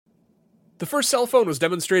The first cell phone was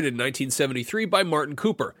demonstrated in 1973 by Martin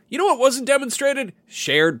Cooper. You know what wasn't demonstrated?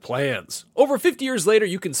 Shared plans. Over 50 years later,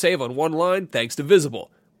 you can save on one line thanks to Visible.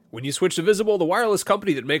 When you switch to Visible, the wireless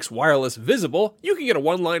company that makes wireless visible, you can get a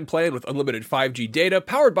one-line plan with unlimited 5G data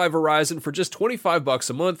powered by Verizon for just $25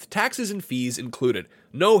 a month, taxes and fees included.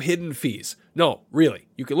 No hidden fees. No, really.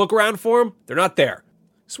 You can look around for them. They're not there.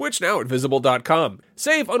 Switch now at Visible.com.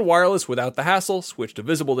 Save on wireless without the hassle. Switch to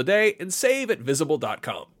Visible today and save at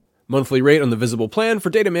Visible.com. Monthly rate on the Visible plan for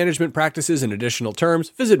data management practices and additional terms.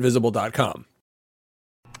 Visit Visible.com.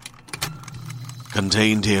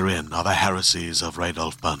 Contained herein are the heresies of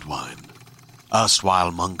Radolf Burntwine,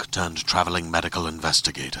 erstwhile monk turned traveling medical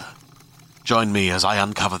investigator. Join me as I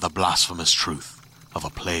uncover the blasphemous truth of a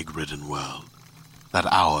plague-ridden world, that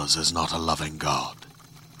ours is not a loving God,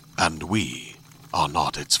 and we are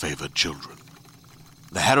not its favored children.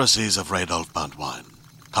 The heresies of Radolf Burntwine,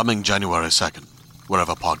 coming January 2nd,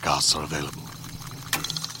 wherever podcasts are available.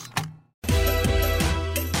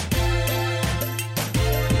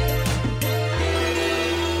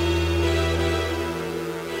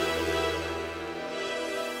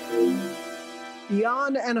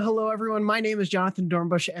 Beyond and hello, everyone. My name is Jonathan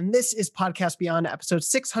Dornbush, and this is Podcast Beyond, episode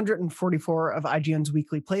 644 of IGN's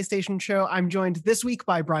weekly PlayStation show. I'm joined this week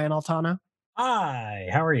by Brian Altano. Hi,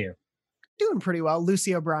 how are you? Doing pretty well.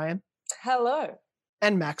 Lucy O'Brien. Hello.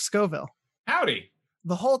 And Max Scoville. Howdy.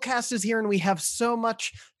 The whole cast is here, and we have so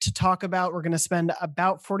much to talk about. We're going to spend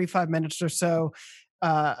about 45 minutes or so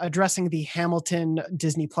addressing the Hamilton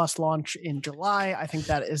Disney Plus launch in July. I think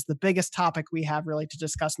that is the biggest topic we have really to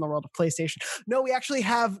discuss in the world of PlayStation. No, we actually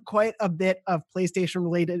have quite a bit of PlayStation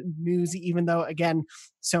related news, even though, again,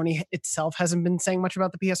 Sony itself hasn't been saying much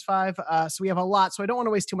about the PS5. So we have a lot. So I don't want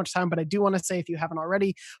to waste too much time, but I do want to say, if you haven't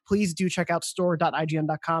already, please do check out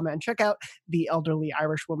store.ign.com and check out the Elderly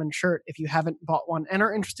Irish Woman shirt if you haven't bought one and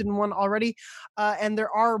are interested in one already. And there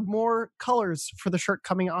are more colors for the shirt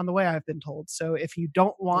coming on the way, I've been told. So if you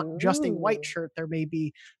don't want just a white shirt, there may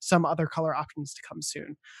be some other color options to come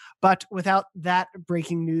soon. But without that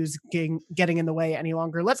breaking news getting in the way any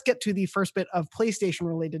longer, let's get to the first bit of PlayStation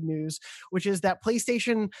related news, which is that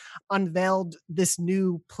PlayStation unveiled this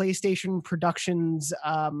new PlayStation Productions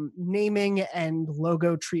naming and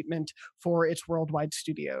logo treatment for its worldwide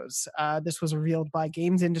studios. This was revealed by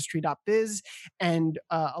GamesIndustry.biz, and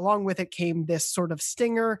along with it came this sort of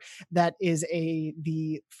stinger that is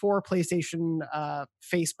the four PlayStation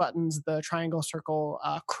face buttons, the triangle, circle,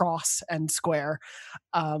 cross, and square.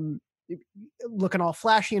 Looking all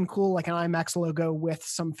flashy and cool, like an IMAX logo with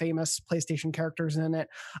some famous PlayStation characters in it.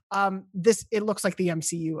 It looks like the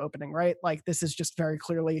MCU opening, right? Like, this is just very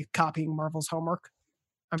clearly copying Marvel's homework.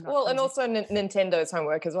 Well, and also Nintendo's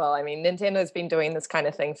homework as well. I mean, Nintendo's been doing this kind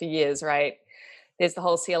of thing for years, right? There's the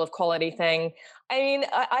whole seal of quality thing. I mean,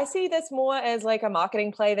 I see this more as like a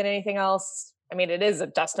marketing play than anything else. I mean, it is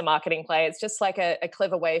just a marketing play. It's just like a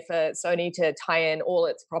clever way for Sony to tie in all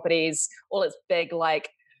its properties, all its big, like,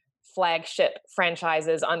 flagship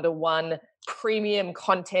franchises under one premium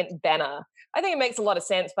content banner. I think it makes a lot of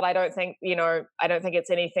sense, but I don't think it's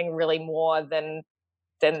anything really more than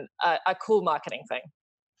a cool marketing thing,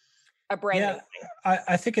 a branding thing.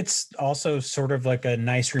 I think it's also sort of like a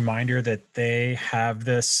nice reminder that they have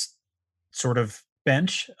this sort of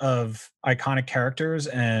bench of iconic characters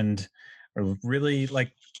and really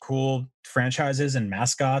like cool franchises and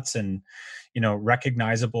mascots and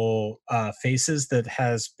recognizable faces that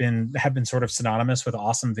have been sort of synonymous with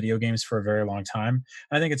awesome video games for a very long time.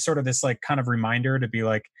 And I think it's sort of this like kind of reminder to be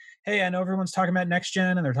like, hey, I know everyone's talking about next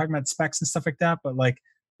gen and they're talking about specs and stuff like that, but like,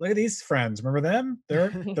 look at these friends. Remember them? They're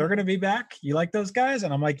going to be back. You like those guys?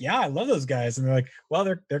 And I'm like, yeah, I love those guys. And they're like, well,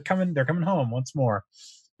 they're coming home once more,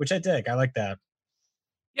 which I dig. I like that.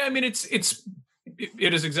 Yeah, I mean, it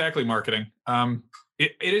is exactly marketing.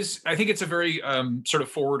 It is. I think it's a very sort of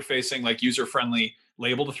forward-facing, like user-friendly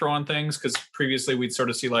label to throw on things. Because previously we'd sort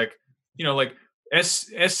of see like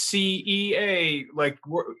SCEA, like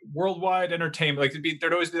worldwide entertainment. Like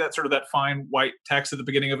there'd always be that sort of that fine white text at the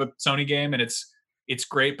beginning of a Sony game, and it's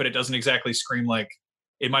great, but it doesn't exactly scream like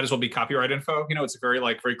it might as well be copyright info. It's very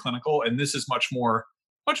very clinical, and this is much more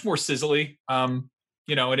sizzly. And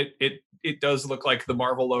it does look like the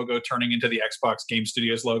Marvel logo turning into the Xbox Game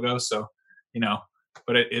Studios logo. So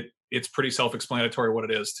but it's pretty self-explanatory what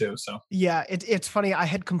it is too. So yeah, it's funny. I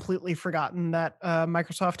had completely forgotten that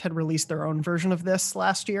Microsoft had released their own version of this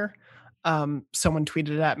last year. Someone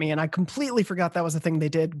tweeted at me, and I completely forgot that was a thing they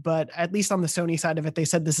did. But at least on the Sony side of it, they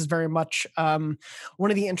said this is very much one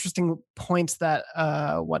of the interesting points that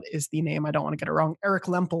what is the name? I don't want to get it wrong. Eric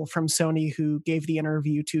Lempel from Sony, who gave the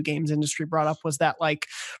interview to Games Industry, brought up was that like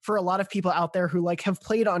for a lot of people out there who like have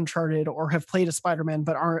played Uncharted or have played a Spider-Man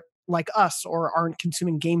but aren't like us or aren't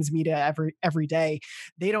consuming games media every day,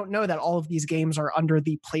 they don't know that all of these games are under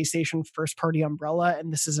the PlayStation first party umbrella,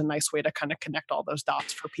 and this is a nice way to kind of connect all those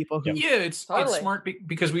dots for people who it's smart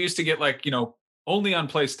because we used to get like only on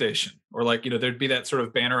PlayStation, or like there'd be that sort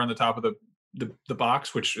of banner on the top of the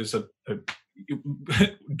box, which is a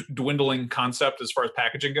dwindling concept as far as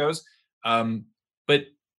packaging goes, but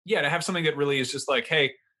to have something that really is just like,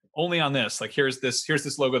 hey, only on this, like here's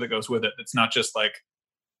this logo that goes with it. It's not just like,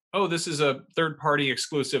 oh, this is a third-party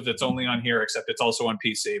exclusive that's only on here, except it's also on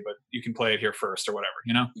PC, but you can play it here first or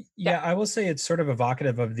whatever, Yeah, I will say it's sort of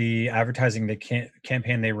evocative of the advertising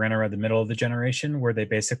campaign they ran around the middle of the generation, where they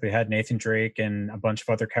basically had Nathan Drake and a bunch of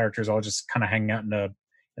other characters all just kind of hanging out in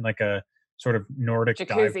like a sort of Nordic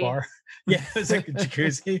dive bar. Yeah, it was like a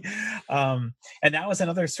jacuzzi. And that was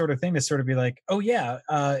another sort of thing to sort of be like, oh yeah,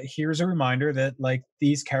 here's a reminder that like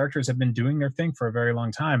these characters have been doing their thing for a very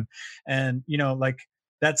long time. And, like,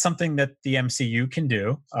 that's something that the MCU can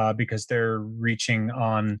do because they're reaching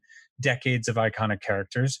on decades of iconic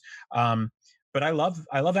characters. But I love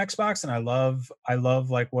Xbox, and I love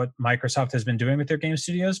like what Microsoft has been doing with their game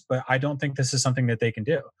studios. But I don't think this is something that they can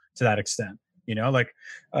do to that extent.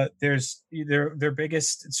 There's their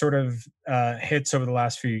biggest sort of hits over the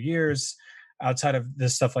last few years, outside of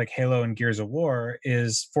this stuff like Halo and Gears of War,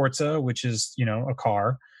 is Forza, which is a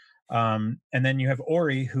car, and then you have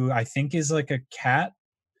Ori, who I think is like a cat.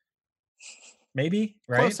 Maybe,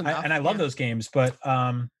 right? I love those games, but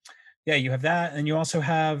you have that, and you also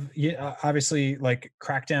have obviously like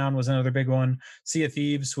Crackdown was another big one. Sea of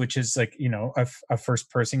Thieves, which is like a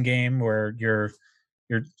first-person game where you're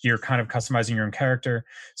kind of customizing your own character.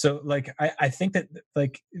 So like I think that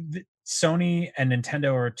like Sony and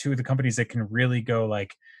Nintendo are two of the companies that can really go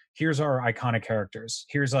like, here's our iconic characters.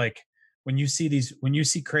 Here's like when you see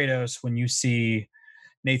Kratos, when you see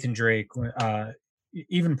Nathan Drake,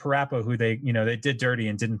 even Parappa, who they did dirty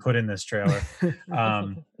and didn't put in this trailer.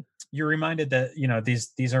 You're reminded that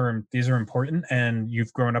these are important, and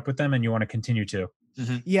you've grown up with them, and you want to continue to.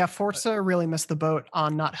 Mm-hmm. Yeah, Forza really missed the boat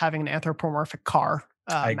on not having an anthropomorphic car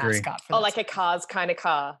I agree. mascot. Like a Cars kind of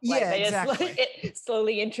car. Like yeah, exactly. It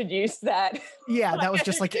slowly introduced that. Yeah, that was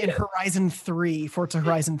just like in Forza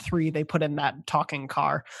Horizon 3, they put in that talking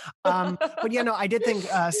car. But I did think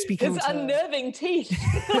speaking his unnerving teeth.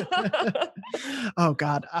 Oh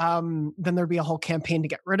God. Then there'd be a whole campaign to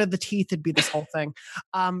get rid of the teeth. It'd be this whole thing.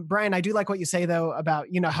 Brian, I do like what you say though about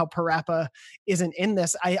how Parappa isn't in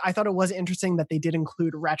this. I thought it was interesting that they did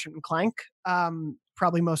include Ratchet and Clank.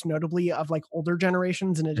 Probably most notably of like older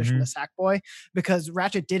generations in addition to Sackboy, because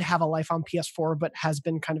Ratchet did have a life on PS4 but has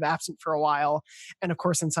been kind of absent for a while. And of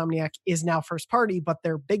course Insomniac is now first party, but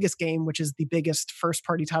their biggest game, which is the biggest first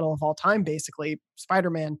party title of all time, basically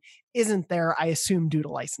Spider-Man, isn't there, I assume due to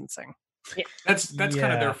licensing. Yeah. That's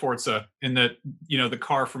kind of their Forza, in that the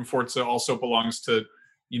car from Forza also belongs to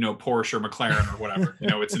Porsche or McLaren or whatever.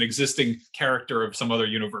 It's an existing character of some other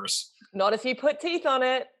universe. Not if you put teeth on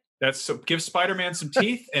it. Give Spider-Man some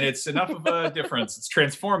teeth, and it's enough of a difference. It's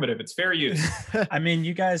transformative. It's fair use. I mean,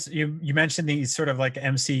 you guys, you mentioned the sort of like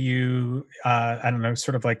MCU, I don't know,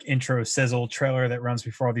 sort of like intro sizzle trailer that runs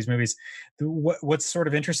before all these movies. What's sort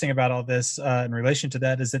of interesting about all this in relation to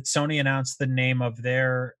that is that Sony announced the name of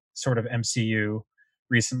their sort of MCU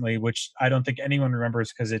recently, which I don't think anyone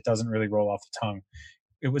remembers because it doesn't really roll off the tongue.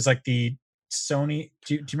 It was like the Sony.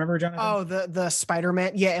 Do you remember, Jonathan? Oh, the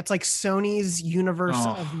Spider-Man. Yeah, it's like Sony's universe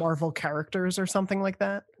of Marvel characters or something like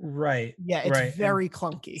that. Right. Yeah, it's very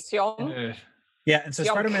clunky. Yeah, and so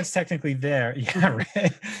Spider-Man's technically there. Yeah,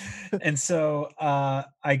 right. And so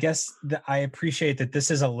I guess I appreciate that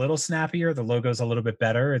this is a little snappier. The logo's a little bit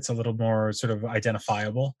better. It's a little more sort of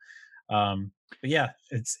identifiable. But yeah,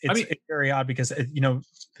 it's very odd because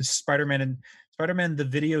Spider-Man, the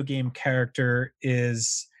video game character,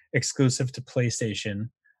 is exclusive to PlayStation,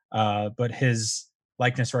 but his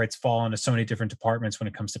likeness rights fall into so many different departments when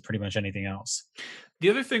it comes to pretty much anything else. The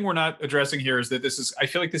other thing we're not addressing here is that I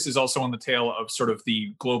feel like this is also on the tail of sort of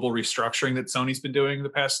the global restructuring that Sony's been doing the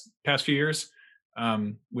past few years,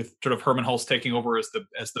 with sort of Herman Hulst taking over as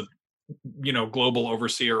the global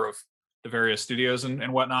overseer of the various studios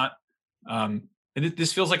and whatnot. And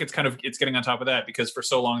this feels like it's getting on top of that, because for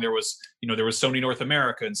so long there was Sony North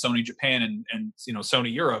America and Sony Japan and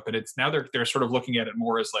Sony Europe, and it's now they're sort of looking at it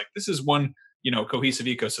more as like, this is one cohesive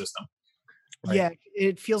ecosystem. Right. Yeah,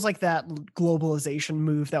 it feels like that globalization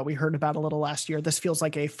move that we heard about a little last year. This feels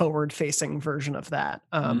like a forward-facing version of that.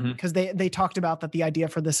 Because they talked about that the idea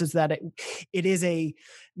for this is that it is a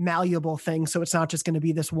malleable thing. So it's not just going to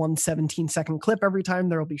be this one 17-second clip every time.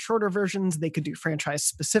 There will be shorter versions. They could do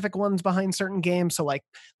franchise-specific ones behind certain games. So like,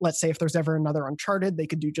 let's say if there's ever another Uncharted, they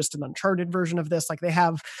could do just an Uncharted version of this. Like they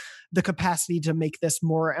have the capacity to make this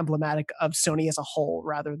more emblematic of Sony as a whole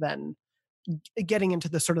rather than getting into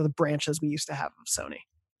the sort of the branches we used to have of Sony.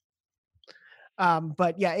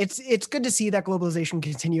 But yeah, it's good to see that globalization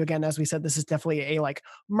continue again. As we said, this is definitely a like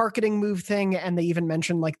marketing move thing. And they even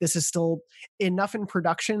mentioned like this is still enough in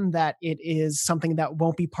production that it is something that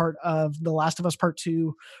won't be part of The Last of Us Part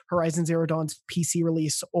 2, Horizon Zero Dawn's PC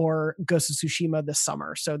release, or Ghost of Tsushima this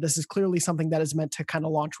summer. So this is clearly something that is meant to kind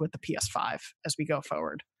of launch with the PS5 as we go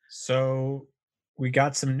forward. So we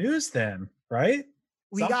got some news then, right?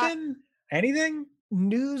 We got anything?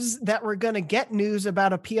 News that we're going to get news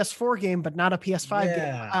about a PS4 game, but not a PS5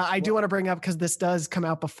 game. I do want to bring up because this does come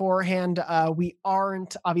out beforehand. We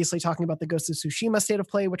aren't obviously talking about the Ghost of Tsushima State of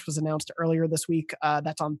Play, which was announced earlier this week.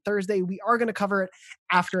 That's on Thursday. We are going to cover it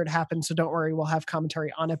after it happens, so don't worry, we'll have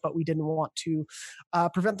commentary on it, but we didn't want to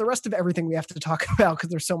prevent the rest of everything we have to talk about because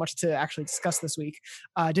there's so much to actually discuss this week.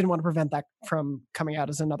 Didn't want to prevent that from coming out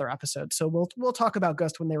as another episode. So we'll talk about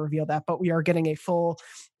Ghost when they reveal that, but we are getting a full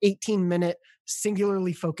 18-minute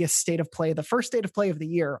singularly focused state of play, the first state of play of the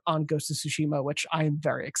year on Ghost of Tsushima, which I am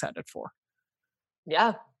very excited for.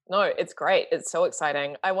 Yeah, no, it's great. It's so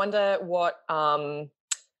exciting. I wonder what,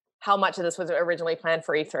 how much of this was originally planned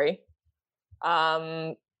for E3.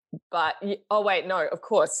 But oh wait, no, of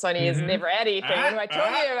course, Sony is never at E3. What am I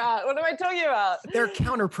talking about? What am I talking about? They're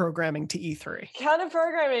counter programming to E3. Counter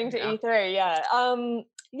programming to E3, yeah.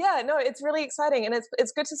 Yeah, no, it's really exciting, and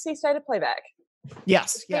it's good to see state of play back.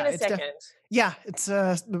 Yes, It's been a second. It's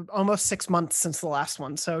almost 6 months since the last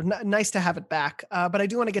one, so nice to have it back. But I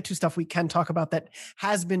do want to get to stuff we can talk about that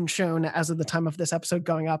has been shown as of the time of this episode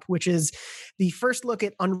going up, which is the first look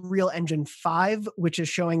at Unreal Engine 5, which is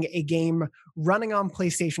showing a game running on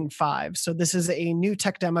PlayStation 5. So this is a new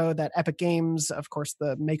tech demo that Epic Games, of course,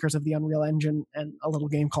 the makers of the Unreal Engine and a little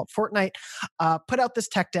game called Fortnite, put out this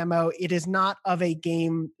tech demo. It is not of a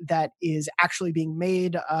game that is actually being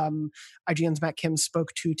made. IGN's Matt Kim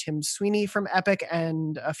spoke to Tim Sweeney from Epic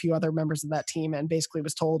and a few other members of that team and basically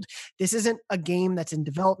was told this isn't a game that's in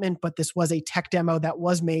development, but this was a tech demo that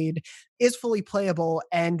was made, is fully playable,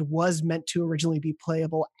 and was meant to originally be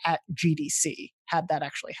playable at GDC had that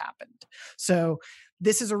actually happened. So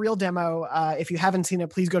this is a real demo. If you haven't seen it,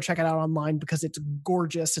 please go check it out online because it's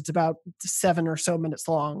gorgeous. It's about 7 or so minutes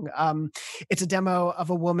long. It's a demo of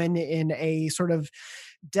a woman in a sort of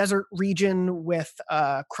desert region with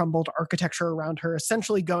crumbled architecture around her,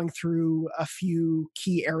 essentially going through a few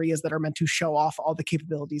key areas that are meant to show off all the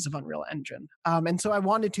capabilities of Unreal Engine. And so I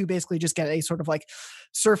wanted to basically just get a sort of like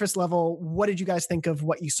surface level, what did you guys think of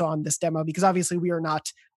what you saw in this demo? Because obviously we are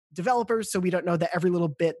not developers, so we don't know that every little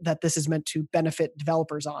bit that this is meant to benefit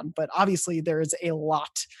developers on, but obviously there is a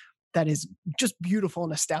lot that is just beautiful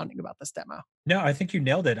and astounding about this demo. No, I think you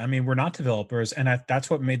nailed it. I mean, we're not developers, and that's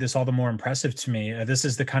what made this all the more impressive to me. This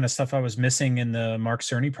is the kind of stuff I was missing in the Mark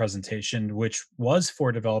Cerny presentation, which was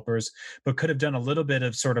for developers, but could have done a little bit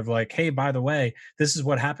of sort of like, hey, by the way, this is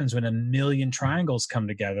what happens when a million triangles come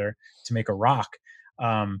together to make a rock.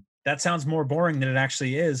 That sounds more boring than it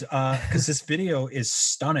actually is, because this video is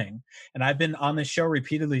stunning. And I've been on this show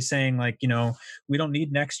repeatedly saying, like, we don't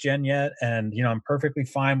need next gen yet. And, I'm perfectly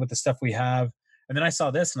fine with the stuff we have. And then I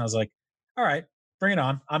saw this and I was like, all right, bring it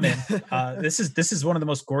on. I'm in. This is one of the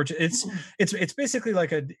most gorgeous. It's basically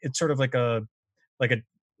it's sort of like a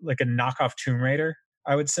knockoff Tomb Raider,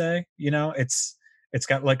 I would say. It's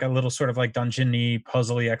got like a little sort of like dungeon-y,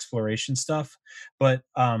 puzzly exploration stuff. But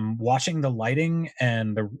watching the lighting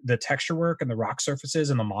and the texture work and the rock surfaces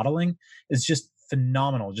and the modeling is just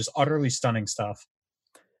phenomenal, just utterly stunning stuff.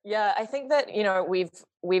 Yeah, I think that,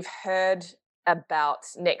 we've heard about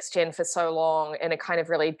next gen for so long in a kind of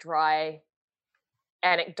really dry,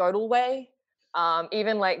 anecdotal way.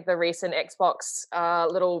 Even like the recent Xbox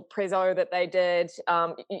little prezzo that they did,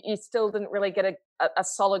 you still didn't really get a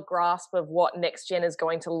solid grasp of what next gen is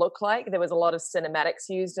going to look like. There was a lot of cinematics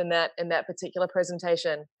used in that particular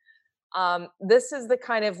presentation. This is the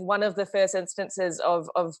kind of one of the first instances of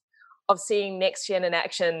seeing next gen in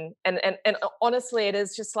action, and honestly, it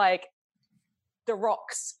is just like the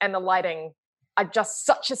rocks and the lighting are just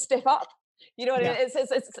such a step up. You know what I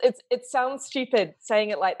mean? It sounds stupid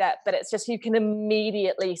saying it like that, but it's just you can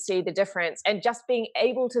immediately see the difference, and just being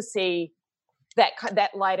able to see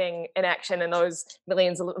that lighting in action and those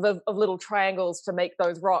millions of little triangles to make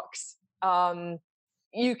those rocks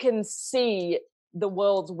you can see the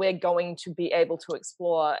worlds we're going to be able to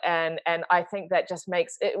explore, and I think that just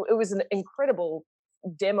makes it. It was an incredible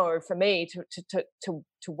demo for me to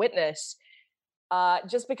witness.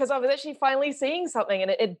 Just because I was actually finally seeing something,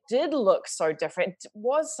 and it did look so different. It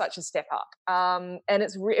was such a step up, and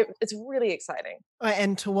it's really exciting.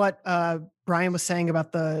 And to what Brian was saying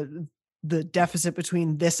about the deficit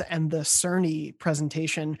between this and the Cerny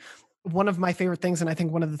presentation, one of my favorite things, and I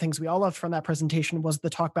think one of the things we all loved from that presentation, was the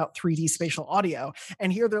talk about 3D spatial audio.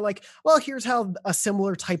 And here they're like, well, here's how a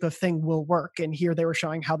similar type of thing will work. And here they were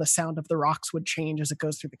showing how the sound of the rocks would change as it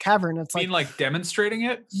goes through the cavern. It's like demonstrating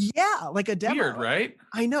it? Yeah, like a demo. Weird, right?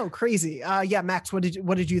 I know, crazy. Yeah, Max, what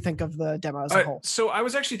did you think of the demo as a whole? So I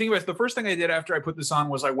was actually thinking about it. The first thing I did after I put this on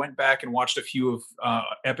was I went back and watched a few of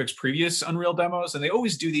Epic's previous Unreal demos, and they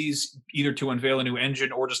always do these either to unveil a new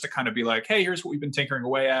engine or just to kind of be like, hey, here's what we've been tinkering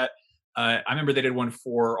away at. I remember they did one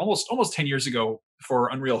for almost 10 years ago for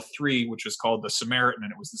Unreal 3, which was called The Samaritan,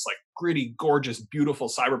 and it was this like gritty, gorgeous, beautiful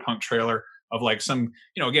cyberpunk trailer of like some,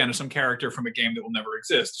 again, some character from a game that will never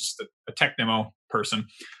exist, just a tech demo person.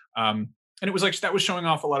 And it was like, that was showing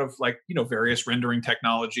off a lot of like, various rendering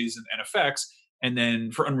technologies and effects. And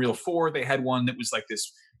then for Unreal 4, they had one that was like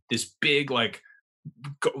this big, like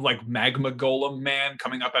magma golem man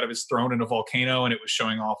coming up out of his throne in a volcano. And it was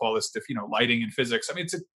showing off all this stuff, lighting and physics. I mean,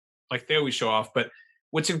 it's like they always show off, but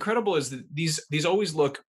what's incredible is that these always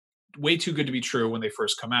look way too good to be true when they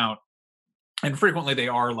first come out. And frequently they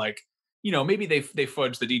are like, maybe they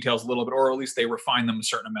fudge the details a little bit, or at least they refine them a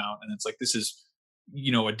certain amount. And it's like, this is,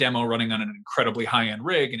 a demo running on an incredibly high-end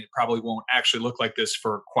rig, and it probably won't actually look like this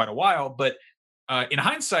for quite a while. But in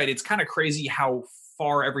hindsight, it's kind of crazy how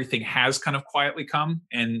far everything has kind of quietly come,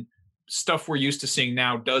 and stuff we're used to seeing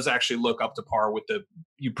now does actually look up to par with the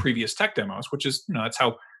previous tech demos, which is, that's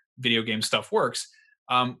how video game stuff works.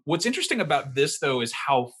 What's interesting about this, though, is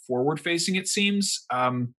how forward-facing it seems.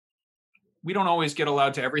 We don't always get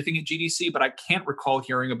allowed to everything at GDC, but I can't recall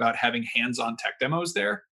hearing about having hands-on tech demos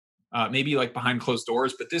there. Maybe like behind closed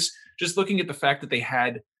doors, but this, just looking at the fact that they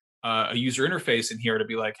had a user interface in here to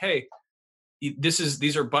be like, hey,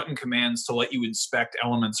 these are button commands to let you inspect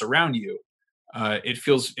elements around you. It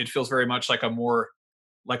feels very much like a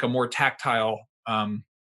more tactile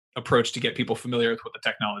approach to get people familiar with what the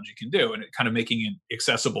technology can do, and it kind of making it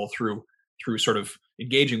accessible through sort of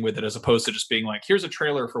engaging with it, as opposed to just being like, here's a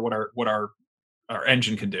trailer for what our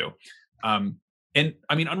engine can do. And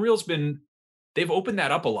I mean, Unreal's they've opened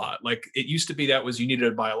that up a lot. Like, it used to be that was you needed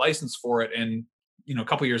to buy a license for it, and a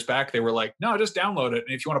couple years back they were like, no, just download it,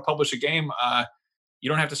 and if you want to publish a game, you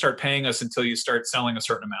don't have to start paying us until you start selling a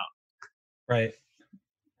certain amount. Right.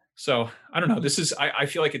 So I don't know. This is, I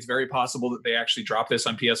feel like it's very possible that they actually drop this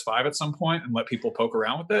on PS5 at some point and let people poke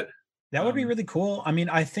around with it. That would be really cool. I mean,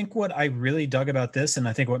 I think what I really dug about this, and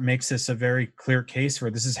I think what makes this a very clear case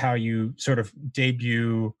for this is how you sort of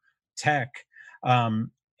debut tech,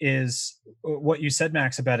 is what you said,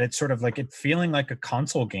 Max, about it sort of like it feeling like a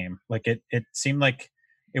console game. Like it seemed like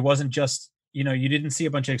it wasn't just, you didn't see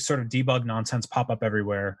a bunch of sort of debug nonsense pop up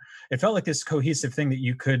everywhere. It felt like this cohesive thing that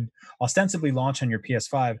you could ostensibly launch on your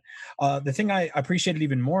PS5. The thing I appreciated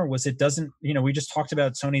even more was it doesn't, we just talked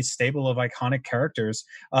about Sony's stable of iconic characters.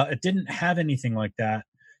 It didn't have anything like that,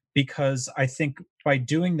 because I think by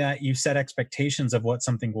doing that, you set expectations of what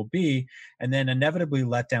something will be, and then inevitably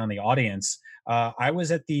let down the audience. I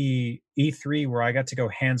was at the E3 where I got to go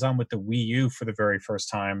hands-on with the Wii U for the very first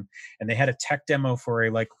time, and they had a tech demo for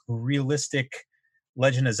a like realistic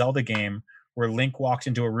Legend of Zelda game where Link walked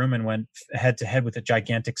into a room and went head-to-head with a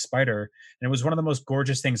gigantic spider, and it was one of the most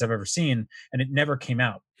gorgeous things I've ever seen, and it never came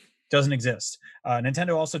out. Doesn't exist.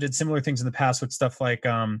 Nintendo also did similar things in the past with stuff like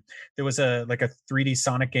there was a 3D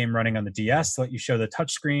Sonic game running on the DS to let you show the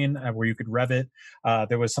touchscreen where you could rev it.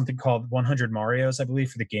 There was something called 100 Marios, I believe,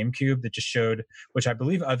 for the GameCube that just showed, which I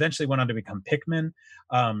believe eventually went on to become Pikmin.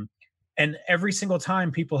 And every single time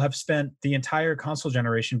people have spent the entire console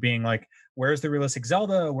generation being like, where's the realistic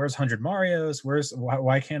Zelda? Where's 100 Marios?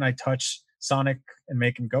 Why can't I touch Sonic and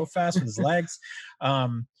make him go fast with his legs?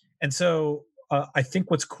 And so I think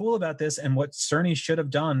what's cool about this, and what Cerny should have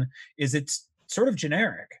done, is it's sort of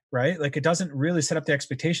generic, right? Like, it doesn't really set up the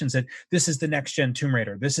expectations that this is the next gen Tomb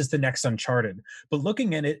Raider, this is the next Uncharted. But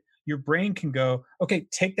looking at it, your brain can go, okay,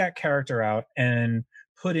 take that character out and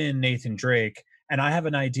put in Nathan Drake, and I have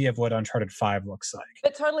an idea of what Uncharted 5 looks like.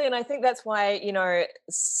 But totally, and I think that's why,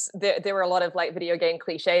 there were a lot of like video game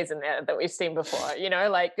cliches in there that we've seen before.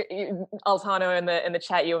 Like Altano in the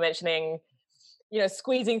chat, you were mentioning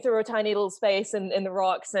squeezing through a tiny little space in the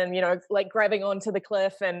rocks and, like grabbing onto the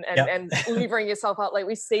cliff and levering yourself up. Like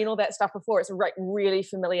we've seen all that stuff before. It's a really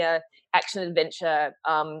familiar action adventure,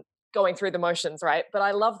 going through the motions, right? But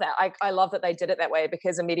I love that. I love that they did it that way,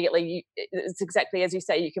 because immediately it's exactly as you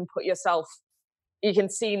say, you can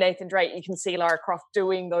see Nathan Drake, you can see Lara Croft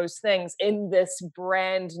doing those things in this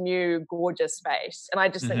brand new gorgeous space. And I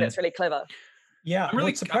just think that's really clever. Yeah,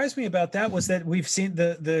 what surprised me about that was that we've seen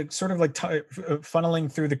the sort of like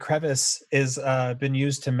funneling through the crevice is been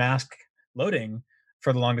used to mask loading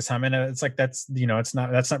for the longest time, and it's like that's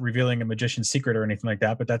not revealing a magician's secret or anything like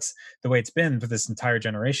that, but that's the way it's been for this entire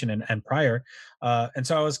generation and prior. And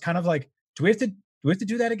so I was kind of like, do we have to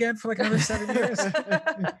do that again for like another 7 years?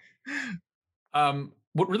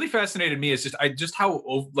 What really fascinated me is just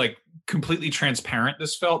how like completely transparent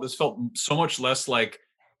this felt. This felt so much less like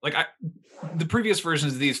the previous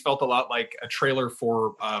versions of these felt a lot like a trailer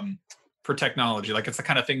for technology. Like it's the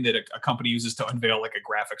kind of thing that a company uses to unveil like a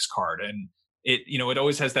graphics card, and it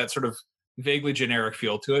always has that sort of vaguely generic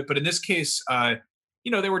feel to it. But in this case,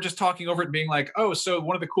 they were just talking over it, being like, oh, so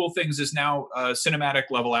one of the cool things is now cinematic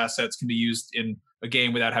level assets can be used in a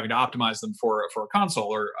game without having to optimize them for a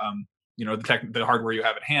console or the hardware you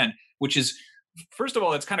have at hand. Which is, first of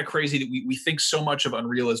all, it's kind of crazy that we think so much of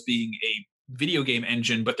Unreal as being a video game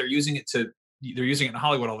engine, but they're using it in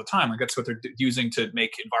Hollywood all the time. Like that's what they're using to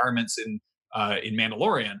make environments in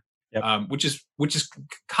Mandalorian, which is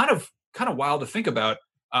kind of wild to think about.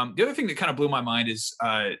 The other thing that kind of blew my mind is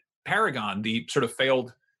Paragon, the sort of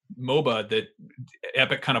failed MOBA that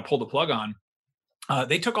Epic kind of pulled the plug on.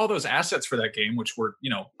 They took all those assets for that game, which were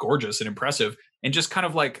gorgeous and impressive, and just kind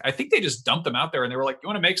of like, I think they just dumped them out there, and they were like, you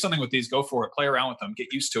want to make something with these, go for it, play around with them, get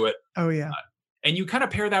used to it. Oh yeah. And you kind of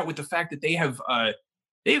pair that with the fact that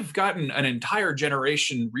they've gotten an entire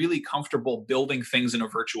generation really comfortable building things in a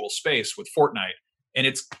virtual space with Fortnite, and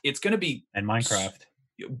it's going to be, and Minecraft.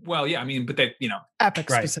 Well, yeah, I mean, but they, Epic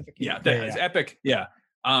right. specifically. Yeah, that is Epic. Yeah.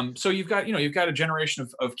 So you've got a generation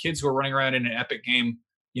of kids who are running around in an Epic game,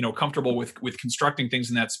 comfortable with constructing things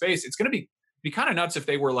in that space. It's going to be kind of nuts if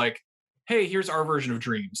they were like, hey, here's our version of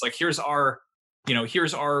Dreams. Like here's our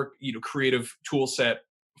creative tool set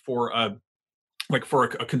for a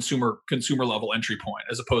consumer level entry point,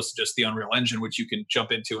 as opposed to just the Unreal Engine, which you can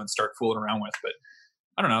jump into and start fooling around with. But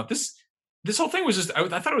I don't know, this whole thing was just,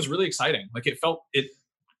 I thought it was really exciting. Like it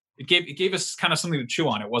gave us kind of something to chew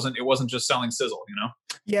on. It wasn't just selling sizzle,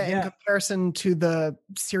 Yeah, in comparison to the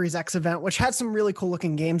Series X event, which had some really cool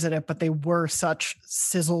looking games in it, but they were such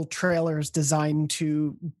sizzle trailers designed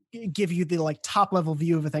to give you the like top level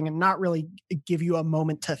view of a thing and not really give you a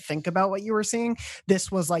moment to think about what you were seeing.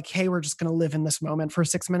 This was like, hey, we're just going to live in this moment for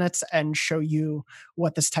 6 minutes and show you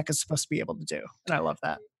what this tech is supposed to be able to do. And I love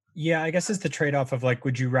that. Yeah, I guess it's the trade-off of like,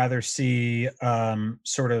 would you rather see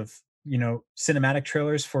sort of, cinematic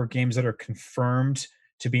trailers for games that are confirmed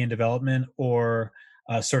to be in development, or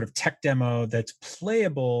a sort of tech demo that's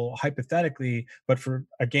playable hypothetically, but for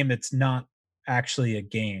a game that's not actually a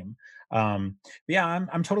game? Yeah,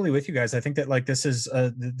 I'm totally with you guys. I think that like this is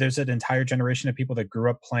there's an entire generation of people that grew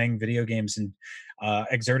up playing video games and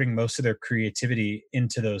exerting most of their creativity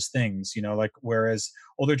into those things. Like whereas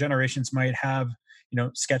older generations might have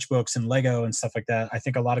sketchbooks and Lego and stuff like that. I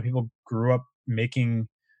think a lot of people grew up making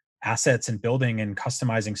assets and building and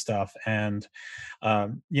customizing stuff, and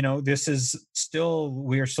this is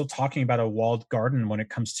we are still talking about a walled garden when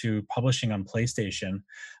it comes to publishing on PlayStation.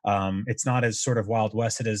 It's not as sort of Wild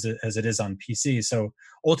West as it is on PC. So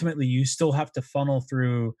ultimately you still have to funnel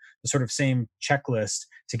through the sort of same checklist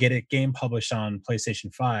to get a game published on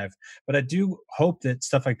PlayStation 5. But I do hope that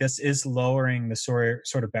stuff like this is lowering the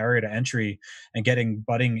sort of barrier to entry and getting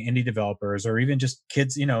budding indie developers, or even just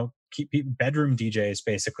kids, bedroom DJs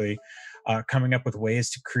basically, coming up with ways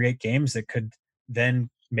to create games that could then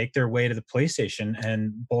make their way to the PlayStation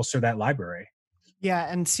and bolster that library.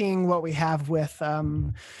 Yeah, and seeing what we have with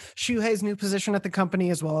Shuhei's new position at the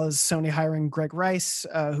company, as well as Sony hiring Greg Rice,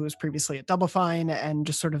 who was previously at Double Fine, and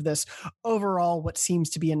just sort of this overall what seems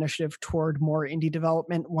to be initiative toward more indie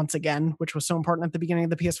development once again, which was so important at the beginning of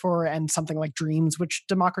the PS4, and something like Dreams, which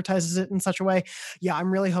democratizes it in such a way. Yeah,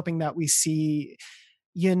 I'm really hoping that we see,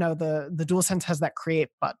 the DualSense has that create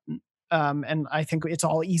button. And I think it's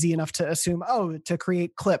all easy enough to assume, to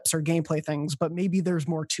create clips or gameplay things, but maybe there's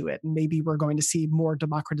more to it. And maybe we're going to see more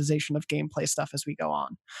democratization of gameplay stuff as we go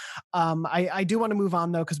on. I do want to move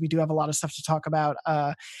on though, because we do have a lot of stuff to talk about.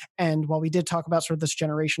 And while we did talk about sort of this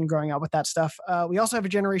generation growing up with that stuff, we also have a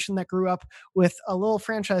generation that grew up with a little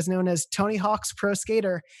franchise known as Tony Hawk's Pro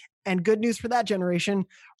Skater. And good news for that generation,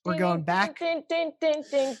 we're going back to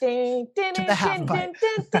the half pipe.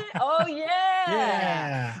 Oh yeah.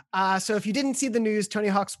 Yeah. So if you didn't see the news, Tony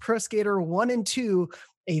Hawk's Pro Skater 1 and 2,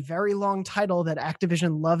 a very long title that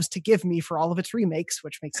Activision loves to give me for all of its remakes,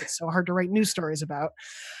 which makes it so hard to write news stories about,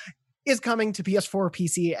 is coming to PS4,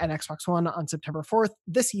 PC, and Xbox One on September 4th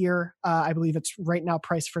this year. I believe it's right now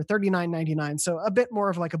priced for $39.99, so a bit more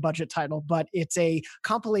of like a budget title, but it's a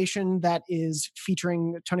compilation that is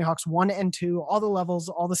featuring Tony Hawk's 1 and 2, all the levels,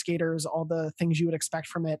 all the skaters, all the things you would expect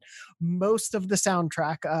from it. Most of the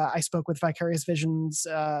soundtrack, I spoke with Vicarious Visions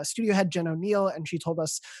studio head Jen O'Neill, and she told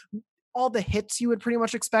us all the hits you would pretty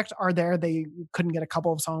much expect are there. They couldn't get a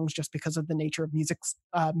couple of songs just because of the nature of music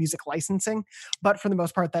licensing. But for the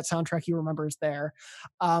most part, that soundtrack you remember is there.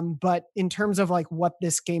 But in terms of like what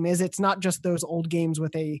this game is, it's not just those old games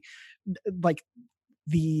with a like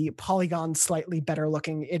the polygon slightly better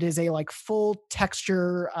looking. It is a like full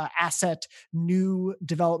texture asset new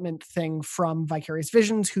development thing from Vicarious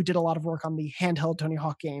Visions, who did a lot of work on the handheld Tony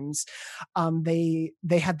Hawk games. They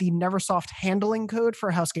had the Neversoft handling code for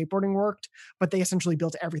how skateboarding worked, but they essentially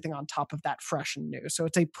built everything on top of that fresh and new. So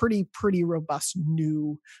it's a pretty robust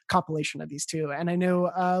new compilation of these two. And I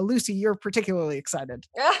know Lucy, you're particularly excited.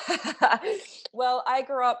 Well, I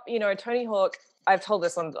grew up, Tony Hawk. I've told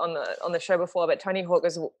this on the show before, but Tony Hawk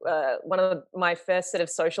was one of my first sort of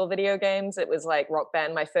social video games. It was like Rock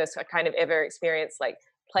Band, my first kind of ever experience, like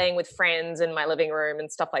playing with friends in my living room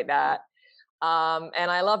and stuff like that. And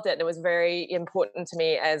I loved it. And it was very important to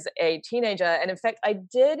me as a teenager. And in fact, I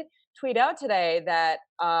did tweet out today that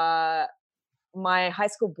my high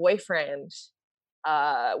school boyfriend,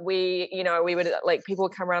 we would like, people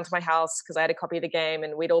would come around to my house because I had a copy of the game,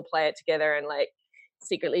 and we'd all play it together and like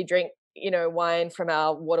secretly drink wine from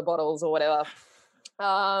our water bottles or whatever.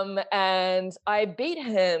 And I beat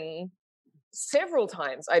him several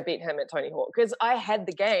times. I beat him at Tony Hawk because I had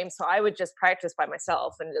the game. So I would just practice by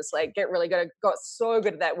myself and just like get really good. I got so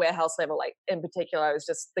good at that warehouse level. Like in particular, I was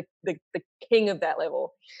just the king of that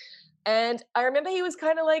level. And I remember he was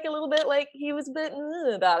kind of like a little bit like he was a bit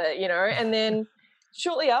about it, and then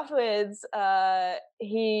shortly afterwards,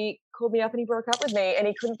 he called me up and he broke up with me, and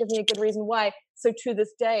he couldn't give me a good reason why. So to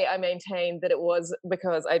this day, I maintain that it was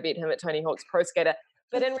because I beat him at Tony Hawk's Pro Skater.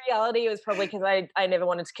 But in reality, it was probably because I never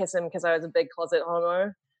wanted to kiss him because I was a big closet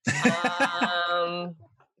homo.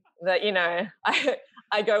 That,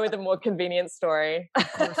 I go with a more convenient story.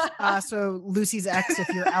 Of course. So Lucy's ex, if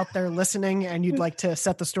you're out there listening and you'd like to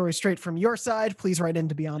set the story straight from your side, please write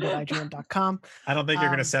into beyond@ign.com. I don't think you're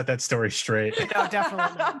going to set that story straight. No,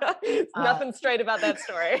 definitely not. Nothing straight about that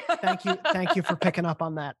story. Thank you for picking up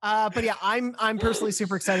on that. But yeah, I'm personally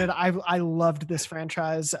super excited. I loved this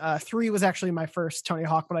franchise. 3 was actually my first Tony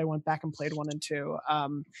Hawk, but I went back and played 1 and 2.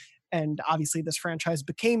 And obviously this franchise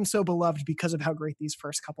became so beloved because of how great these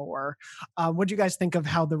first couple were. What do you guys think of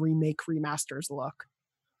how the remasters look?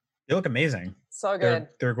 They look amazing. So good.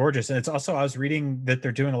 They're gorgeous. And it's also, I was reading that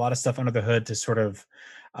they're doing a lot of stuff under the hood to sort of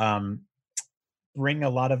bring a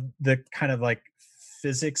lot of the kind of like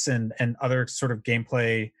physics and other sort of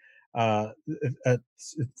gameplay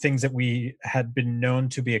things that we had been known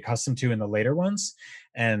to be accustomed to in the later ones,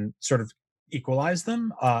 and sort of equalize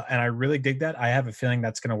them. And I really dig that. I have a feeling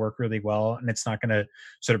that's going to work really well, and it's not going to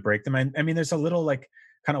sort of break them. I mean, there's a little like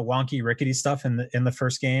kind of wonky, rickety stuff in the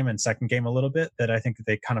first game and second game a little bit that I think that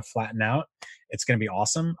they kind of flatten out. It's going to be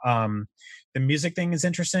awesome. The music thing is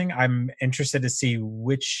interesting. I'm interested to see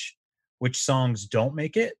which songs don't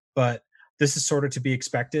make it, but this is sort of to be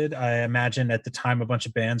expected. I imagine at the time a bunch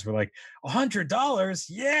of bands were like, $100?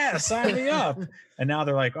 Yeah, sign me up. And now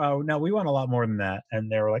they're like, oh, no, we want a lot more than that.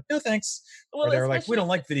 And they were like, no, thanks. Well, or they were like, we don't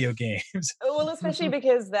like video games. Well, especially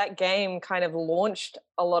because that game kind of launched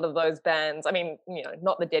a lot of those bands. I mean,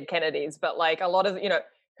 not the Dead Kennedys, but like a lot of,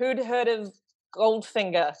 who'd heard of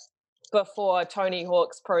Goldfinger before Tony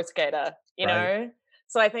Hawk's Pro Skater, you know?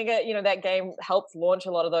 So I think, that game helped launch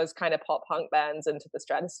a lot of those kind of pop punk bands into the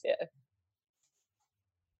stratosphere.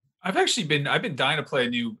 I've been dying to play a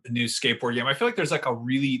new skateboard game. I feel like there's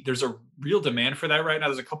a real demand for that right now.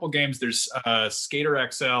 There's a couple games. There's Skater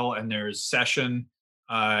XL and there's Session,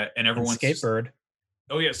 and everyone's Skatebird.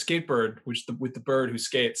 Oh yeah, Skatebird, with the bird who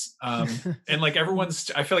skates. And like I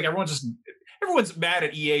feel like everyone's mad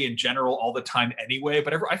at EA in general all the time anyway.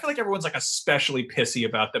 But I feel like everyone's like especially pissy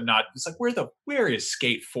about them not. It's like where is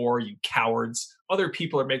Skate 4, you cowards? Other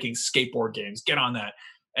people are making skateboard games. Get on that.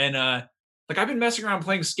 And like I've been messing around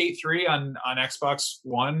playing Skate 3 on Xbox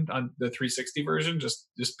One on the 360 version just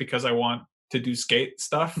because I want to do skate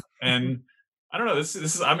stuff. And I don't know, this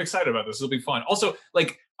is I'm excited about this. It'll be fun. Also,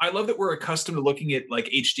 like I love that we're accustomed to looking at like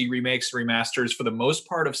HD remakes, remasters for the most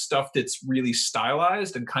part of stuff that's really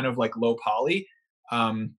stylized and kind of like low poly.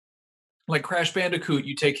 Like Crash Bandicoot,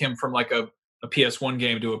 you take him from like a a PS1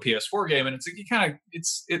 game to a PS4 game, and it's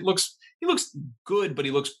like he looks good, but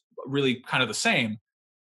he looks really kind of the same.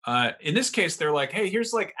 In this case, they're like, hey,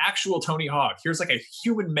 here's like actual Tony Hawk. Here's like a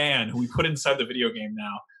human man who we put inside the video game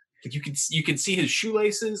now. Like you can see his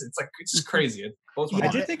shoelaces. It's like, it's just crazy. It blows my I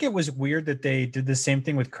mind. did think it was weird that they did the same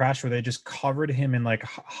thing with Crash, where they just covered him in like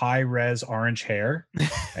high res orange hair,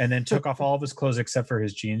 and then took off all of his clothes except for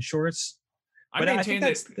his jean shorts. But I think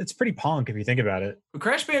that's pretty punk if you think about it.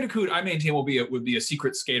 Crash Bandicoot, I maintain, would be a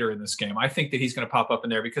secret skater in this game. I think that he's going to pop up in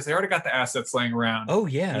there because they already got the assets laying around. Oh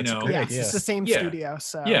yeah, you know, a great idea. It's the same studio,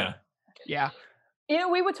 so yeah. You know,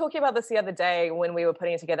 we were talking about this the other day when we were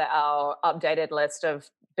putting together our updated list of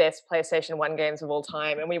best PlayStation 1 games of all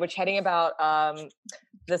time, and we were chatting about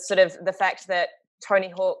the fact that Tony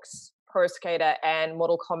Hawk's Pro Skater and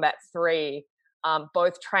Mortal Kombat 3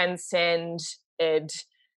 both transcended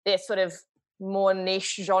their sort of more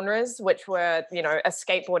niche genres, which were, you know, a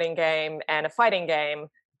skateboarding game and a fighting game,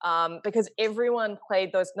 because everyone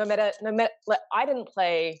played those. No matter, like, I didn't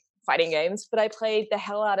play fighting games, but I played the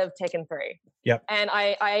hell out of Tekken 3. Yep. And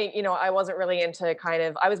I wasn't really into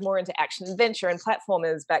I was more into action adventure and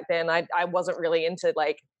platformers back then. I wasn't really into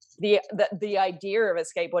like the idea of a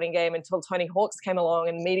skateboarding game until Tony Hawk's came along,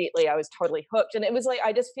 and immediately I was totally hooked. And it was like,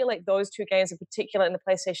 I just feel like those two games in particular in the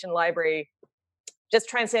PlayStation library just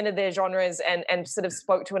transcended their genres and sort of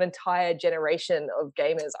spoke to an entire generation of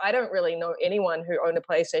gamers. I don't really know anyone who owned a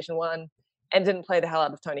PlayStation 1 and didn't play the hell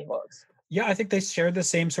out of Tony Hawk's. Yeah, I think they share the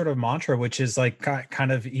same sort of mantra, which is like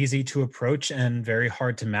kind of easy to approach and very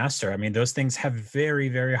hard to master. I mean, those things have very,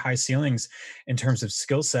 very high ceilings in terms of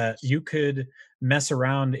skill set. You could mess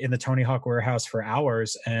around in the Tony Hawk warehouse for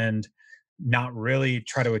hours and not really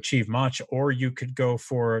try to achieve much, or you could go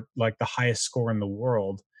for like the highest score in the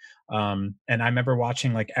world. And I remember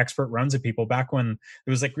watching like expert runs of people back when it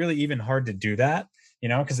was like really even hard to do that, you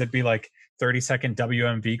know, because it'd be like 30-second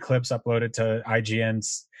WMV clips uploaded to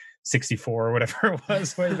IGN's 64 or whatever it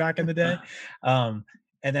was way back in the day.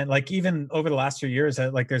 And then like even over the last few years,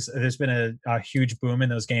 like there's been a huge boom in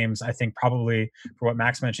those games. I think probably for what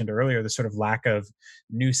Max mentioned earlier, the sort of lack of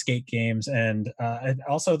new skate games, and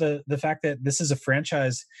also the fact that this is a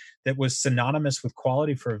franchise that was synonymous with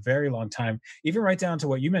quality for a very long time. Even right down to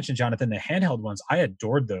what you mentioned, Jonathan, the handheld ones. I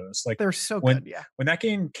adored those. Like they're so good. Yeah. When that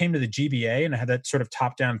game came to the GBA and it had that sort of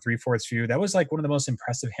top-down 3/4 view, that was like one of the most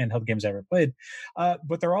impressive handheld games I ever played.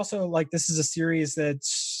 But they're also like, this is a series that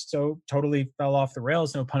so totally fell off the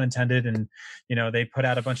rails, no pun intended. And, you know, they put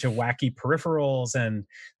out a bunch of wacky peripherals, and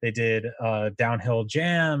they did Downhill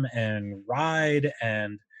Jam and Ride,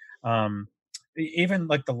 and even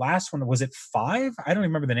like the last one, was it 5? I don't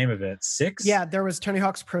remember the name of it. 6? Yeah, there was Tony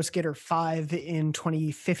Hawk's Pro Skater 5 in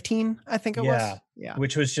 2015, I think it was. Yeah.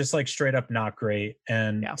 Which was just like straight up not great.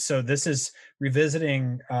 And so this is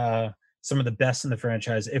revisiting some of the best in the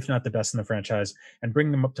franchise, if not the best in the franchise, and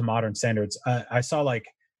bringing them up to modern standards. I saw like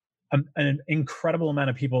an incredible amount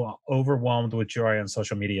of people overwhelmed with joy on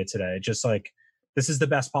social media today. Just like, this is the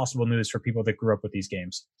best possible news for people that grew up with these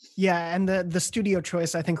games. Yeah, and the studio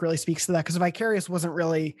choice, I think, really speaks to that, because Vicarious wasn't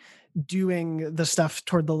really doing the stuff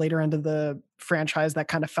toward the later end of the franchise that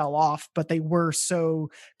kind of fell off, but they were so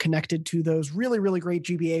connected to those really, really great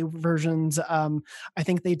GBA versions. I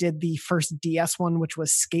think they did the first DS one, which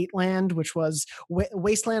was Skateland, which was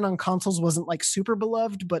Wasteland on consoles wasn't like super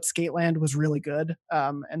beloved, but Skateland was really good.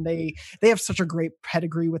 And they have such a great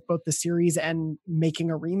pedigree with both the series and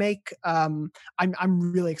making a remake. I'm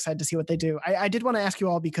really excited to see what they do. I did want to ask you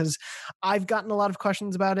all, because I've gotten a lot of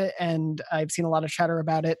questions about it and I've seen a lot of chatter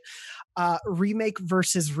about it. Remake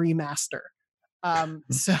versus remaster.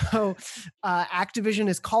 So Activision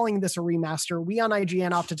is calling this a remaster. We on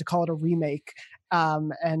IGN opted to call it a remake.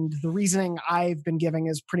 And the reasoning I've been giving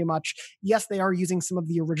is pretty much, yes, they are using some of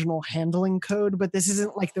the original handling code, but this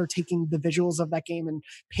isn't like they're taking the visuals of that game and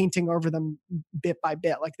painting over them bit by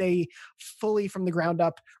bit. Like they fully from the ground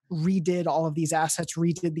up redid all of these assets,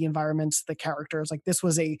 redid the environments, the characters. Like this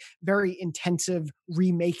was a very intensive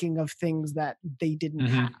remaking of things that they didn't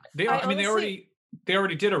have. They already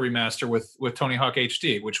did a remaster with Tony Hawk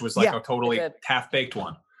HD, which was like a totally half-baked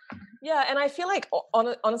one. Yeah, and I feel like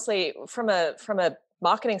honestly, from a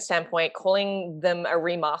marketing standpoint, calling them a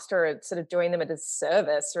remaster is sort of doing them a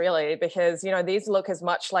disservice, really, because you know these look as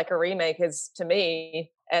much like a remake as to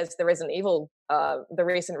me as the recent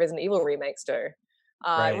Resident Evil remakes do.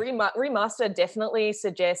 Right. Remaster definitely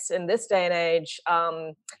suggests in this day and age,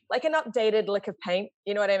 like an updated lick of paint.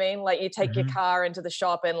 You know what I mean? Like you take your car into the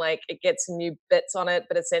shop and like it gets some new bits on it,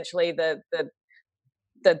 but essentially the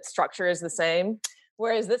structure is the same.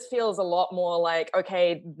 Whereas this feels a lot more like,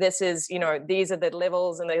 okay, this is, these are the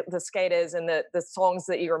levels and the skaters and the songs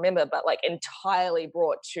that you remember, but like entirely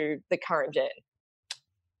brought to the current gen.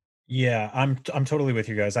 Yeah, I'm totally with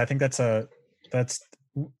you guys. I think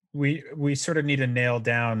we sort of need to nail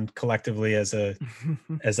down collectively as a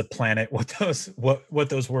planet what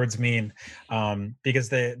those words mean, because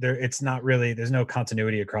it's not really, there's no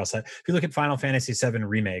continuity across that. If you look at Final Fantasy VII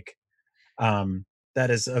Remake, that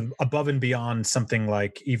is above and beyond something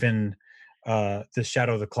like even the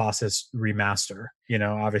Shadow of the Colossus remaster.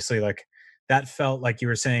 Obviously, like that felt like you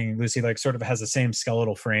were saying, Lucy, like sort of has the same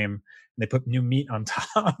skeletal frame, and they put new meat on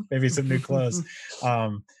top, maybe some new clothes.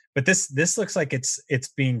 But this looks like it's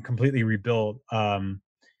being completely rebuilt.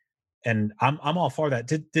 And I'm all for that.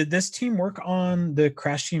 Did this team work on the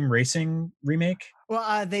Crash Team Racing remake?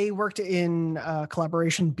 Well, they worked in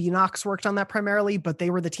collaboration. Beanox worked on that primarily, but they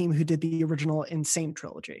were the team who did the original Insane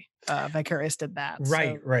trilogy. Vicarious did that.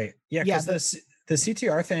 Right. Yeah, because the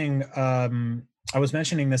CTR thing, I was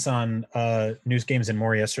mentioning this on News Games and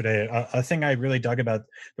More yesterday. A thing I really dug about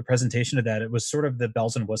the presentation of that, it was sort of the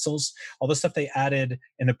bells and whistles, all the stuff they added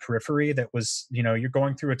in the periphery that was, you're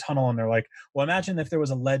going through a tunnel and they're like, well, imagine if there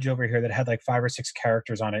was a ledge over here that had like 5 or 6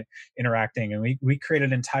 characters on it interacting. And we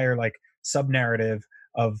created an entire like sub-narrative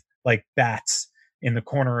of like bats in the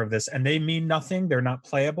corner of this, and they mean nothing. They're not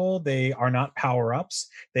playable. They are not power-ups.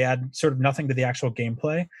 They add sort of nothing to the actual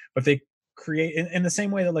gameplay, but they create in the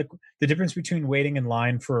same way that like the difference between waiting in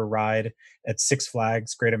line for a ride at Six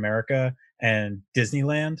Flags Great America and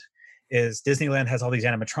Disneyland is Disneyland has all these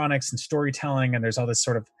animatronics and storytelling, and there's all this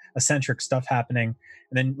sort of eccentric stuff happening.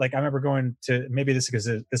 And then like I remember going to, maybe this is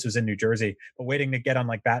because this was in New Jersey, but waiting to get on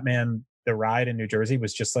like Batman the ride in New Jersey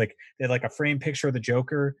was just like they had like a frame picture of the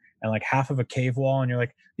Joker and like half of a cave wall, and you're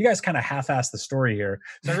like, you guys kind of half-assed the story here.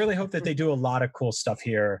 So I really hope that they do a lot of cool stuff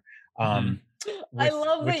here. I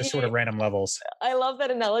love with the sort of random levels. I love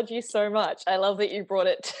that analogy so much. I love that you brought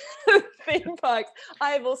it to theme parks.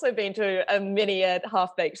 I've also been to a many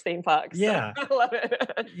half-baked theme parks. Yeah, so I love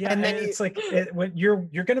it. Yeah, and then it's like when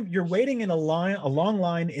you're waiting in a long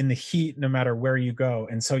line in the heat, no matter where you go,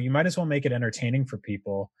 and so you might as well make it entertaining for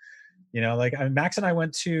people. Like Max and I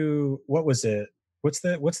went to, what was it? What's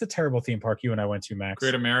the terrible theme park you and I went to, Max?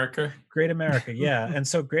 Great America, yeah. And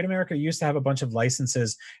so Great America used to have a bunch of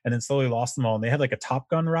licenses and then slowly lost them all. And they had like a Top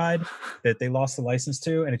Gun ride that they lost the license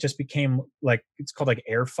to, and it just became like, it's called like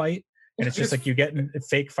Air Fight. And it's just like you get a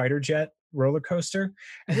fake fighter jet roller coaster,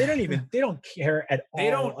 and they don't care at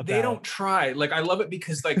all. They don't try. Like, I love it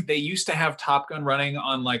because like they used to have Top Gun running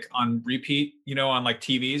on repeat, on like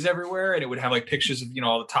TVs everywhere, and it would have like pictures of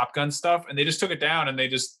all the Top Gun stuff, and they just took it down and they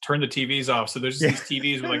just turned the TVs off. So there's just these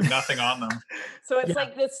TVs with like nothing on them. So it's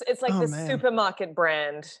like this. It's like this supermarket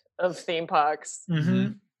brand of theme parks.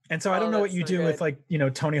 Mm-hmm. And so I don't know what you do with like,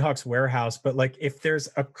 Tony Hawk's Warehouse, but like if there's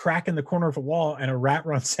a crack in the corner of a wall and a rat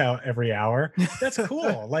runs out every hour, that's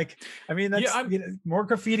cool. Like, I mean, that's more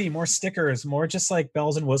graffiti, more stickers, more just like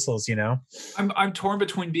bells and whistles, I'm torn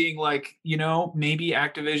between being like, maybe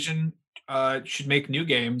Activision should make new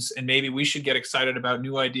games, and maybe we should get excited about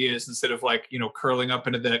new ideas instead of like, curling up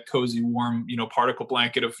into that cozy, warm, particle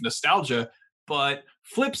blanket of nostalgia. But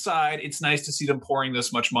flip side, it's nice to see them pouring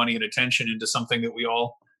this much money and attention into something that we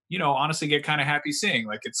all honestly get kind of happy seeing.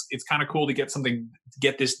 Like it's kind of cool to get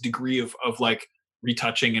this degree of like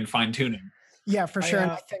retouching and fine tuning. Yeah, for sure.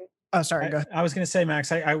 And I think, sorry, go ahead. I was going to say,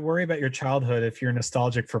 Max, I worry about your childhood if you're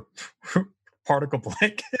nostalgic for particle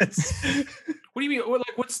blankets. What do you mean?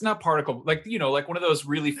 Like, what's not particle? Like, like one of those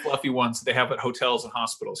really fluffy ones that they have at hotels and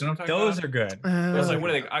hospitals. You know what I'm talking about? Those are good. I was like, what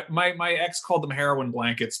are they? My ex called them heroin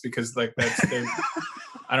blankets because like that's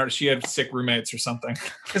I don't know. She had sick roommates or something.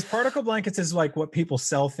 Because particle blankets is like what people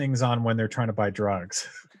sell things on when they're trying to buy drugs.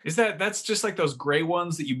 That's just like those gray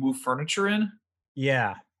ones that you move furniture in?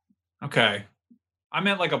 Yeah. Okay. I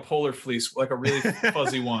meant like a polar fleece, like a really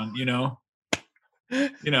fuzzy one, yeah.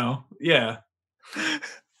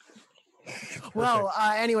 Well,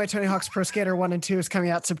 anyway, Tony Hawk's Pro Skater 1 and 2 is coming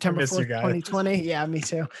out September 4th, 2020. Yeah, me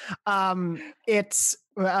too. It's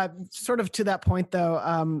sort of to that point, though.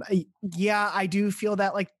 I do feel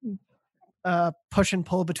that like push and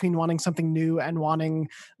pull between wanting something new and wanting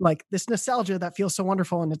like this nostalgia that feels so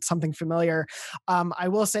wonderful and it's something familiar. I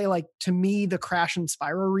will say, like, to me, the Crash and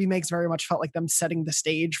Spyro remakes very much felt like them setting the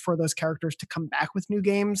stage for those characters to come back with new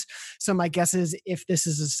games. So my guess is if this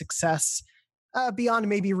is a success, beyond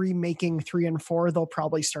maybe remaking 3 and 4, they'll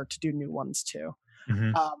probably start to do new ones too.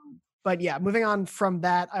 Mm-hmm. But yeah, moving on from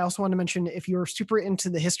that, I also want to mention, if you're super into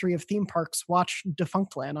the history of theme parks, watch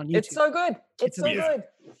Defunctland on YouTube. It's so good. It's so good.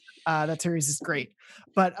 That series is great.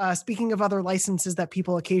 But speaking of other licenses that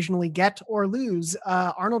people occasionally get or lose,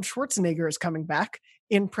 Arnold Schwarzenegger is coming back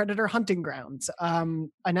in Predator Hunting Grounds.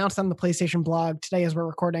 Announced on the PlayStation blog today as we're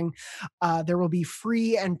recording, there will be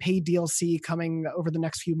free and paid DLC coming over the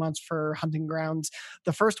next few months for Hunting Grounds.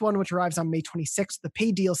 The first one, which arrives on May 26th, the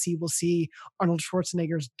paid DLC will see Arnold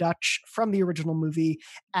Schwarzenegger's Dutch from the original movie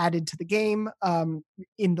added to the game.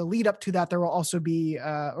 In the lead up to that, there will also be,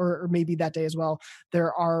 or maybe that day as well,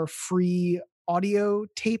 there are free audio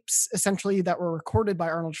tapes essentially that were recorded by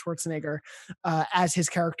Arnold Schwarzenegger as his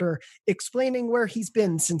character, explaining where he's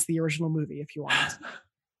been since the original movie, if you want.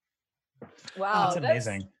 Wow, That's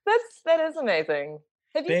amazing. That is amazing.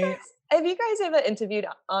 Have you guys ever interviewed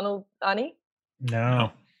Arnold Arnie?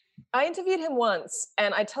 No. I interviewed him once,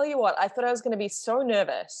 and I tell you what, I thought I was going to be so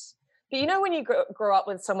nervous. But you know when you grow up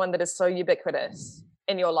with someone that is so ubiquitous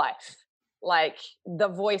in your life, like the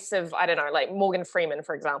voice of, I don't know, like Morgan Freeman,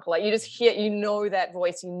 for example, like you just hear, you know that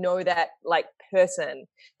voice, you know that like person.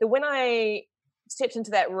 That when I stepped into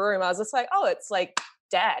that room, I was just like, oh, it's like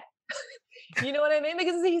Dad. You know what I mean?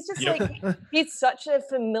 Because he's just like, he's such a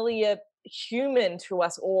familiar human to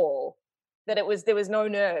us all that there was no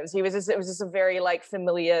nerves. It was just a very like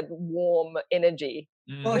familiar, warm energy.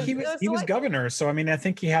 Well, he was governor, so I mean, I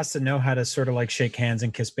think he has to know how to sort of like shake hands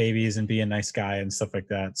and kiss babies and be a nice guy and stuff like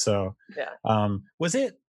that. So, yeah. Was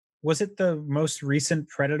it the most recent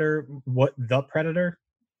Predator? What, the Predator?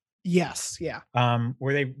 Yes, yeah.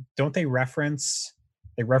 Where they reference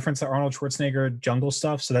the Arnold Schwarzenegger jungle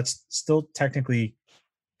stuff? So that's still technically.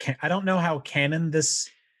 I don't know how canon this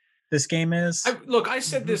game is. I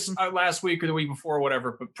said this last week or the week before, or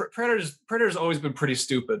whatever. But Predator's always been pretty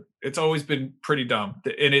stupid. It's always been pretty dumb,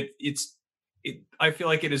 and it's. I feel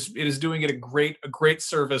like it is doing it a great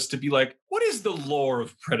service to be like, what is the lore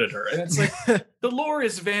of Predator? And it's like the lore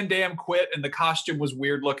is Van Damme quit and the costume was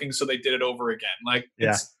weird looking, so they did it over again. Like,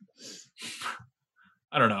 it's,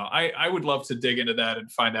 I don't know. I would love to dig into that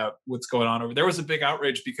and find out what's going on over there. Was a big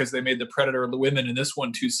outrage because they made the Predator women in this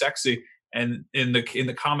one too sexy. And in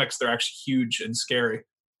the comics, they're actually huge and scary,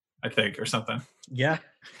 I think, or something. Yeah.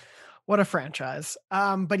 What a franchise.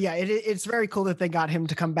 But yeah, it's very cool that they got him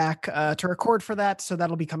to come back to record for that. So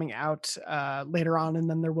that'll be coming out later on. And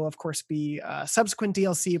then there will, of course, be subsequent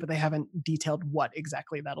DLC, but they haven't detailed what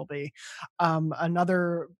exactly that'll be.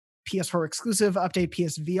 Another PS4 exclusive update,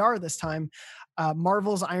 PSVR this time.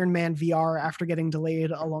 Marvel's Iron Man VR, after getting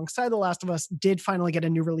delayed alongside The Last of Us, did finally get a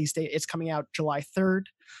new release date. It's coming out July 3rd.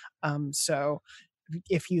 So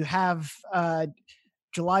if you have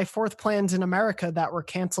July 4th plans in America that were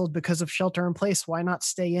canceled because of shelter in place, why not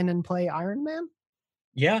stay in and play Iron Man?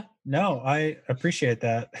 Yeah, no, I appreciate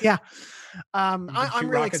that. Yeah. I'm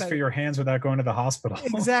really excited for your hands without going to the hospital.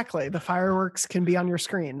 Exactly. The fireworks can be on your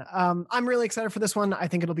screen. I'm really excited for this one. I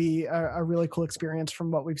think it'll be a really cool experience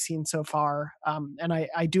from what we've seen so far. And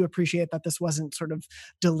I do appreciate that this wasn't sort of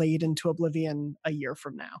delayed into oblivion a year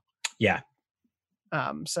from now. Yeah.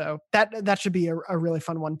 So that should be a really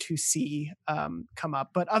fun one to see come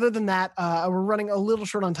up. But other than that, we're running a little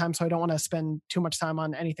short on time, so I don't want to spend too much time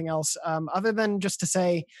on anything else. Other than just to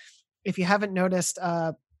say, if you haven't noticed,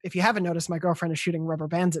 my girlfriend is shooting rubber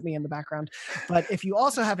bands at me in the background. But if you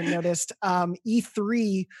also haven't noticed,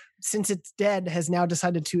 E3, since it's dead, has now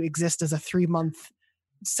decided to exist as a 3-month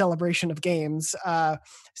celebration of games.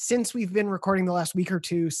 Since we've been recording the last week or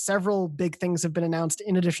two, several big things have been announced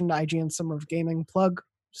in addition to IGN Summer of Gaming. Plug.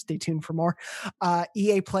 Stay tuned for more.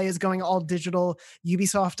 EA Play is going all digital.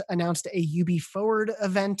 Ubisoft announced a Ubi Forward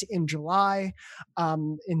event in July.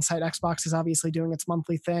 Inside Xbox is obviously doing its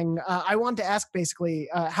monthly thing. I want to ask basically,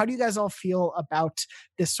 how do you guys all feel about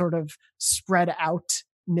this sort of spread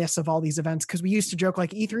outness of all these events? Because we used to joke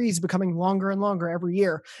like E3 is becoming longer and longer every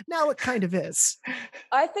year. Now it kind of is.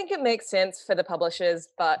 I think it makes sense for the publishers,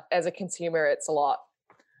 but as a consumer, it's a lot.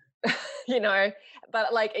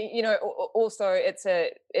 But like, also it's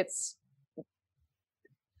a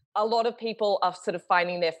lot of people are sort of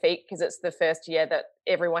finding their feet because it's the first year that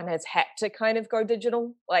everyone has had to kind of go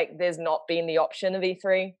digital. Like there's not been the option of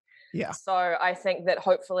E3. Yeah. So I think that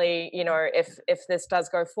hopefully, if this does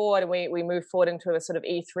go forward and we move forward into a sort of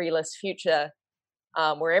E3-less future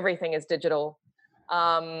where everything is digital,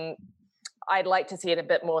 I'd like to see it a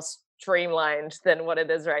bit more streamlined than what it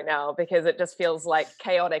is right now, because it just feels like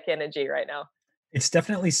chaotic energy right now. It's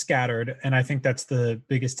definitely scattered, and I think that's the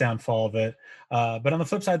biggest downfall of it. But on the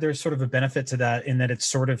flip side, there's sort of a benefit to that in that it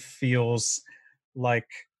sort of feels like,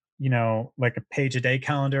 like a page a day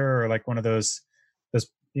calendar, or like one of those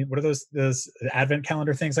what are those advent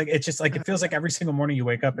calendar things? Like, it's just like, it feels like every single morning you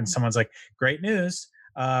wake up and someone's like, great news,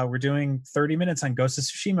 we're doing 30 minutes on Ghost of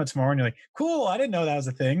Tsushima tomorrow. And you're like, cool, I didn't know that was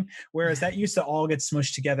a thing. Whereas that used to all get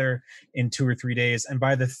smushed together in 2 or 3 days. And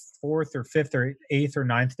by the 4th or 5th or 8th or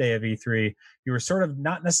 9th day of E3, you were sort of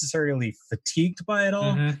not necessarily fatigued by it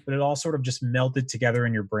all, but it all sort of just melted together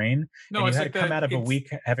in your brain. No, and you it's had like to come out of a week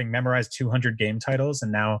having memorized 200 game titles,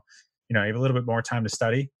 and now you have a little bit more time to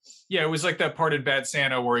study. Yeah, it was like that part in Bad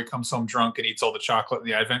Santa where he comes home drunk and eats all the chocolate in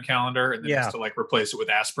the advent calendar and then has to like replace it with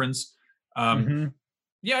aspirins.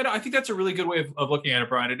 Yeah, I think that's a really good way of looking at it,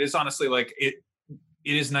 Brian. It is honestly like it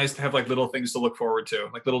is nice to have like little things to look forward to,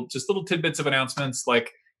 like little tidbits of announcements.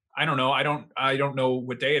 Like, I don't know. I don't know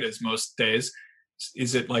what day it is most days.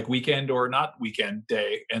 Is it like weekend or not weekend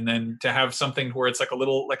day? And then to have something where it's like a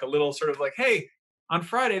little sort of like, hey, on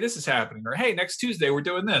Friday this is happening, or hey, next Tuesday we're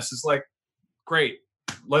doing this. It's like, great.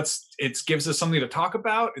 It gives us something to talk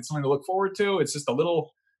about. It's something to look forward to. It's just a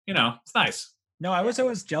little, it's nice. No, I was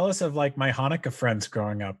always jealous of like my Hanukkah friends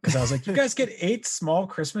growing up, because I was like, you guys get 8 small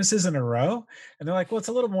Christmases in a row? And they're like, well, it's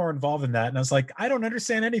a little more involved than that. And I was like, I don't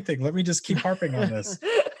understand anything. Let me just keep harping on this.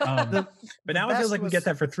 But now it feels like we get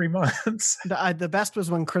that for 3 months. The best was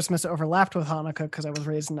when Christmas overlapped with Hanukkah, because I was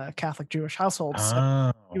raised in a Catholic Jewish household.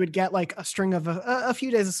 So you would get like a string of a few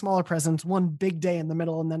days of smaller presents, one big day in the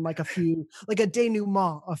middle, and then like a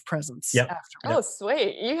denouement of presents after. Oh,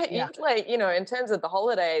 sweet. You like, in terms of the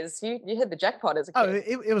holidays, you hit the jackpot as a kid.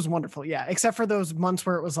 It was wonderful. Yeah. Except for those months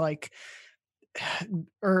where it was like,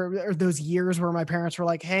 or those years where my parents were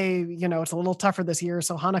like, hey, it's a little tougher this year.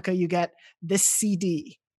 So Hanukkah, you get this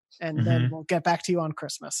CD. And then we'll get back to you on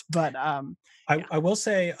Christmas. But I will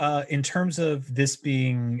say, in terms of this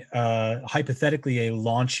being hypothetically a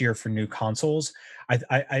launch year for new consoles,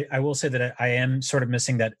 I will say that I am sort of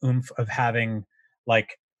missing that oomph of having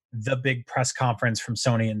like the big press conference from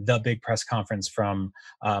Sony and the big press conference from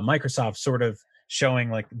Microsoft sort of showing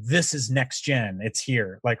like, this is next gen, it's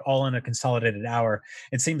here, like all in a consolidated hour.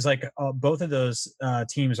 It seems like both of those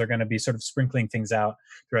teams are going to be sort of sprinkling things out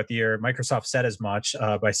throughout the year. Microsoft said as much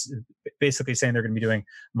by basically saying they're going to be doing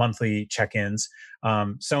monthly check-ins.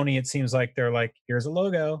 Sony, it seems like they're like, here's a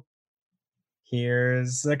logo,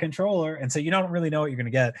 here's a controller, and so you don't really know what you're going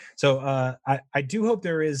to get. So I do hope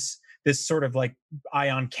there is this sort of like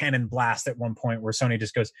ion cannon blast at one point where Sony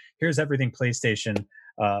just goes, here's everything PlayStation.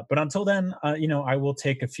 But until then, I will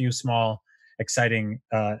take a few small, exciting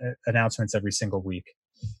announcements every single week.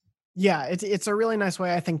 Yeah, it's a really nice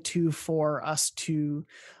way, I think, too, for us to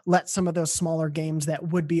let some of those smaller games that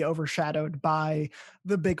would be overshadowed by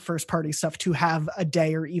the big first-party stuff to have a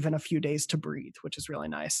day or even a few days to breathe, which is really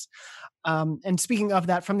nice. And speaking of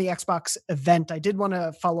that, from the Xbox event, I did want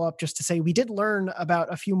to follow up just to say we did learn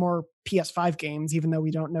about a few more PS5 games, even though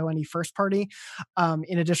we don't know any first-party.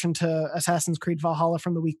 In addition to Assassin's Creed Valhalla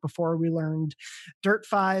from the week before, we learned Dirt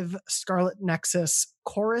 5, Scarlet Nexus,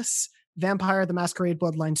 Chorus, Vampire the Masquerade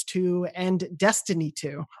Bloodlines 2, and Destiny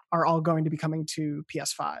 2 are all going to be coming to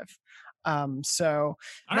PS5. So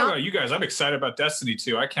I don't know about you guys. I'm excited about Destiny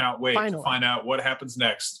 2. I cannot wait to find out what happens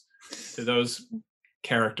next to those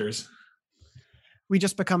characters. We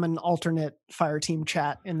just become an alternate Fire Team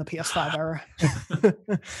chat in the PS5 era.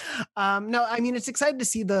 No, I mean, it's exciting to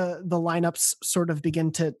see the lineups sort of begin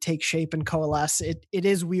to take shape and coalesce. It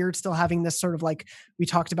is weird still having this sort of like, we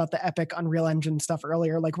talked about the Epic Unreal Engine stuff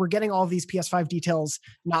earlier. Like, we're getting all these PS5 details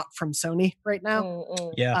not from Sony right now.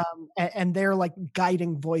 Yeah. And their like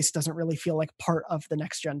guiding voice doesn't really feel like part of the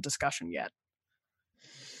next gen discussion yet.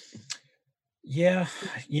 Yeah.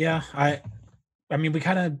 I mean, we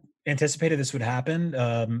kind of anticipated this would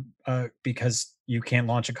happen because you can't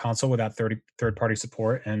launch a console without third-party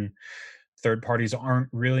support, and third parties aren't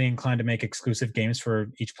really inclined to make exclusive games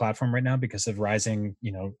for each platform right now because of rising,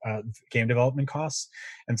 game development costs.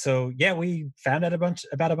 And so, yeah, we found out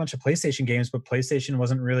about a bunch of PlayStation games, but PlayStation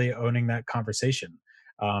wasn't really owning that conversation.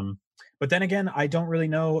 But then again, I don't really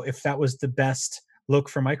know if that was the best look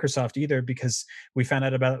for Microsoft either, because we found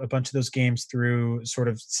out about a bunch of those games through sort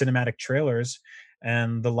of cinematic trailers,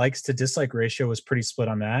 and the likes to dislike ratio was pretty split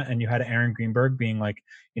on that. And you had Aaron Greenberg being like,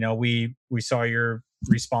 we saw your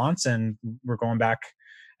response and we're going back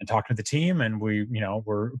and talking to the team, and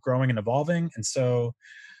we're growing and evolving. And so,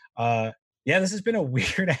 this has been a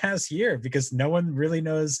weird ass year because no one really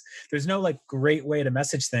knows. There's no like great way to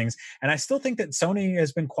message things. And I still think that Sony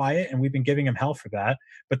has been quiet and we've been giving them hell for that,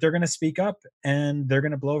 but they're going to speak up and they're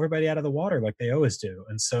going to blow everybody out of the water like they always do.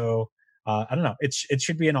 And so, I don't know. It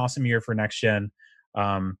should be an awesome year for next gen.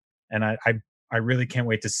 And I really can't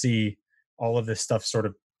wait to see all of this stuff sort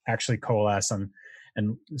of actually coalesce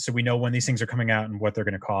and so we know when these things are coming out and what they're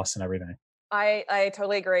going to cost and everything. I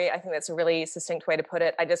totally agree. I think that's a really succinct way to put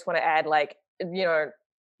it. I just want to add,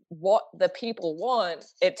 what the people want,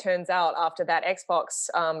 it turns out after that Xbox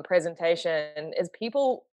presentation, is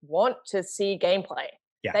people want to see gameplay.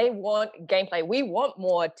 Yeah. They want gameplay. We want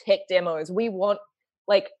more tech demos. We want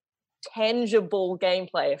like tangible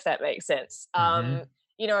gameplay, if that makes sense.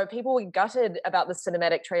 You know, people were gutted about the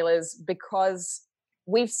cinematic trailers because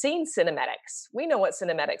we've seen cinematics. We know what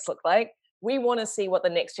cinematics look like. We want to see what the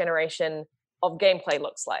next generation of gameplay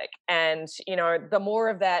looks like. And, you know, the more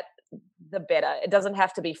of that, the better. It doesn't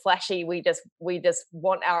have to be flashy. We just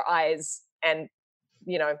want our eyes and,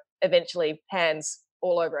 you know, eventually hands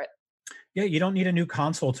all over it. Yeah, you don't need a new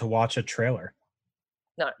console to watch a trailer.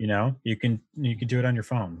 No. You know, you can do it on your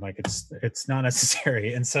phone. Like it's not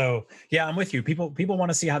necessary. And so, yeah, I'm with you. People want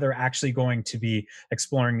to see how they're actually going to be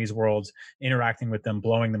exploring these worlds, interacting with them,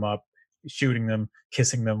 blowing them up, shooting them,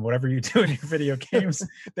 kissing them, whatever you do in your video games.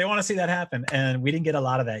 They want to see that happen. And we didn't get a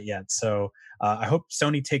lot of that yet. So I hope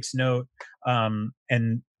Sony takes note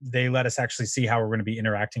and they let us actually see how we're going to be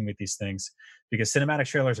interacting with these things, because cinematic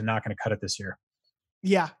trailers are not going to cut it this year.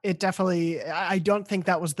 Yeah, it definitely, I don't think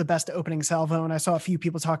that was the best opening salvo, and I saw a few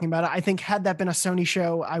people talking about it. I think had that been a Sony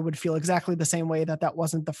show, I would feel exactly the same way, that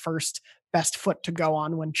wasn't the first best foot to go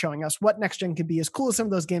on when showing us what next gen could be, as cool as some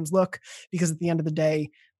of those games look, because at the end of the day,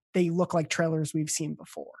 they look like trailers we've seen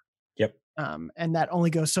before. Yep. And that only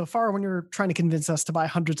goes so far when you're trying to convince us to buy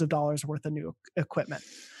hundreds of dollars worth of new equipment.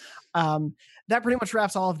 That pretty much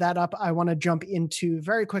wraps all of that up. I want to jump into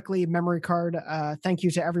very quickly memory card. Thank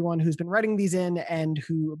you to everyone who's been writing these in and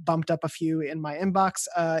who bumped up a few in my inbox.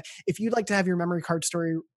 If you'd like to have your memory card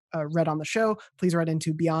story read on the show, please write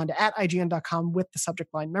into beyond@ign.com with the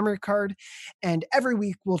subject line memory card. And every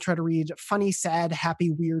week we'll try to read funny, sad, happy,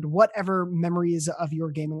 weird, whatever memories of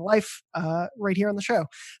your gaming life right here on the show.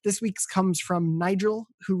 This week's comes from Nigel,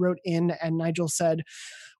 who wrote in, and Nigel said,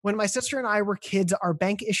 "When my sister and I were kids, our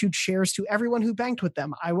bank issued shares to everyone who banked with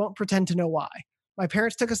them. I won't pretend to know why. My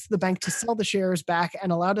parents took us to the bank to sell the shares back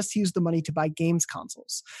and allowed us to use the money to buy games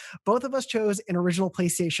consoles. Both of us chose an original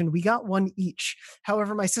PlayStation. We got one each.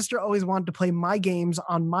 However, my sister always wanted to play my games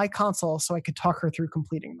on my console so I could talk her through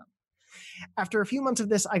completing them. After a few months of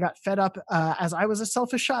this, I got fed up as I was a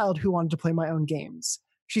selfish child who wanted to play my own games.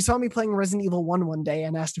 She saw me playing Resident Evil 1 one day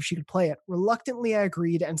and asked if she could play it. Reluctantly, I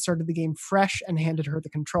agreed and started the game fresh and handed her the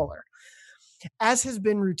controller. As has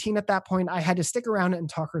been routine at that point, I had to stick around and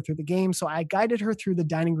talk her through the game, so I guided her through the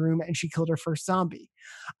dining room and she killed her first zombie.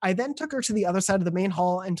 I then took her to the other side of the main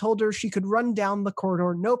hall and told her she could run down the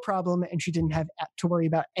corridor no problem and she didn't have to worry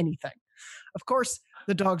about anything. Of course,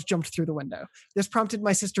 the dogs jumped through the window. This prompted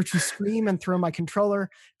my sister to scream and throw my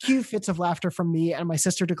controller, cue fits of laughter from me, and my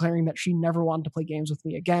sister declaring that she never wanted to play games with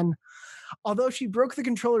me again. Although she broke the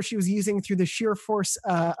controller she was using through the sheer force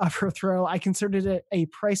of her throw, I considered it a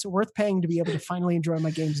price worth paying to be able to finally enjoy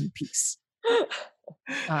my games in peace."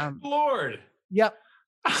 Lord. Yep.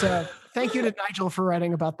 So thank you to Nigel for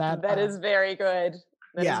writing about that. That is very good.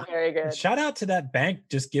 That is very good. Shout out to that bank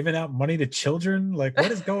just giving out money to children. Like,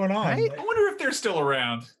 what is going on? Right? I wonder if they're still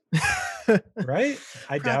around. Right?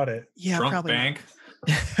 I doubt it. Yeah, Drunk probably bank.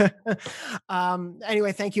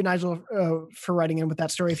 Anyway, thank you, Nigel, for writing in with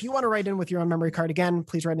that story. If you want to write in with your own memory card again,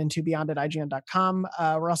 please write into beyond@ign.com.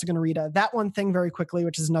 We're also going to read That One Thing very quickly,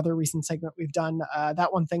 which is another recent segment we've done.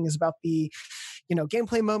 That One Thing is about the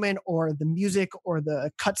gameplay moment or the music or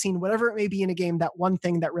the cutscene, whatever it may be in a game, that one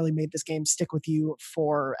thing that really made this game stick with you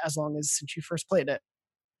for as long as since you first played it.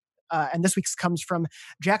 And this week's comes from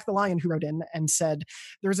Jack the Lion, who wrote in and said,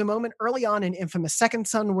 "There's a moment early on in Infamous Second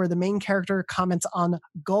Son where the main character comments on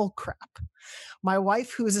gull crap. My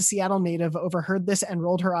wife, who is a Seattle native, overheard this and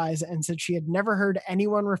rolled her eyes and said she had never heard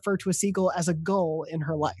anyone refer to a seagull as a gull in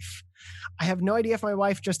her life. I have no idea if my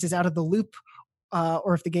wife just is out of the loop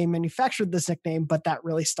or if the game manufactured this nickname, but that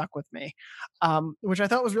really stuck with me," which I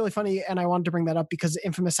thought was really funny. And I wanted to bring that up because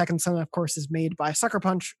Infamous Second Son, of course, is made by Sucker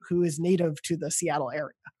Punch, who is native to the Seattle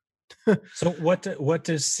area. So what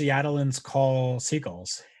does Seattleans call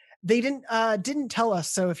seagulls? They didn't tell us.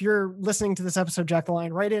 So if you're listening to this episode, Jack the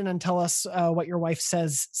Lion, write in and tell us what your wife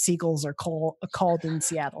says seagulls are called in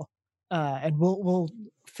Seattle, and we'll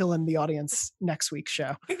fill in the audience next week's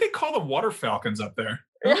show. I think they call them water falcons up there.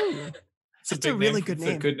 It's a really good name.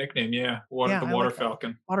 It's a good nickname, yeah. The water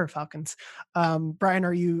falcon. Water falcons. Brian,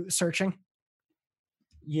 are you searching?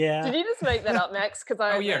 Yeah. Did you just make that up, Max?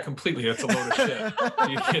 Oh yeah, completely. That's a load of shit. Are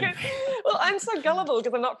you kidding? Well, I'm so gullible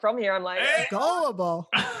because I'm not from here. I'm like gullible.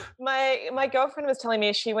 My girlfriend was telling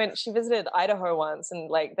me she visited Idaho once, and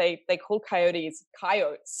like they call coyotes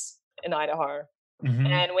in Idaho. Mm-hmm.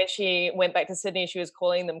 And when she went back to Sydney, she was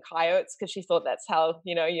calling them coyotes because she thought that's how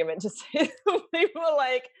you're meant to say them. People were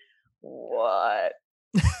like, "What?"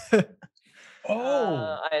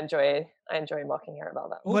 I enjoy mocking her about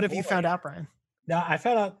that. What have you found out, Brian? Now, I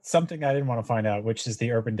found out something I didn't want to find out, which is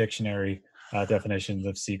the Urban Dictionary definitions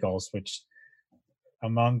of seagulls, which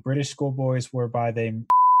among British schoolboys whereby they...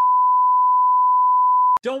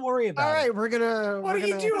 Don't worry about it. All right, we're gonna. What are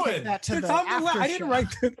you doing? That to It's the on the after I didn't show. write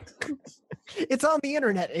the... It's on the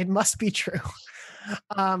internet. It must be true.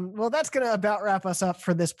 Well, that's going to about wrap us up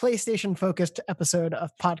for this PlayStation-focused episode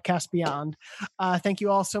of Podcast Beyond. Thank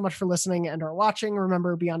you all so much for listening and or watching.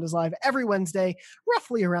 Remember, Beyond is live every Wednesday,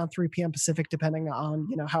 roughly around 3 p.m. Pacific, depending on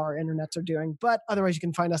how our internets are doing. But otherwise, you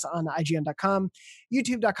can find us on IGN.com,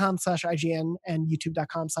 YouTube.com/IGN, and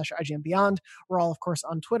YouTube.com/IGN Beyond. We're all, of course,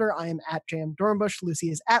 on Twitter. I am at JM Dornbush.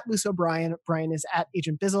 Lucy is at Luce O'Brien. Brian is at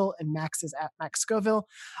Agent Bizzle, and Max is at Max Scoville.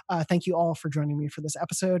 Thank you all for joining me for this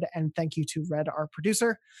episode, and thank you to Red, our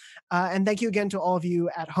producer. And thank you again to all of you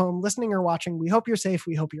at home listening or watching. We hope you're safe.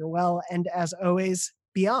 We hope you're well. And as always,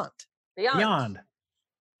 Beyond. Beyond.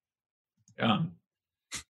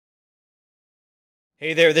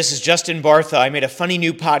 Hey there, this is Justin Bartha. I made a funny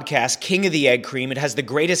new podcast, King of the Egg Cream. It has the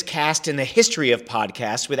greatest cast in the history of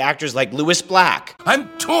podcasts with actors like Louis Black. I'm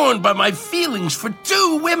torn by my feelings for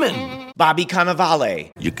two women. Bobby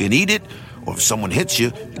Cannavale. You can eat it, or if someone hits you,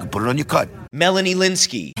 you can put it on your cut. Melanie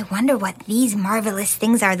Linsky. I wonder what these marvelous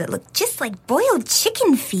things are that look just like boiled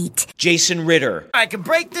chicken feet. Jason Ritter. I can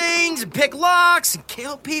break things and pick locks and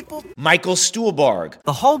kill people. Michael Stuhlbarg.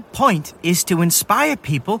 The whole point is to inspire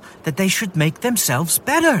people that they should make themselves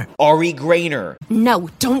better. Ari Grainer. No,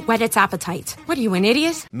 don't whet its appetite. What are you, an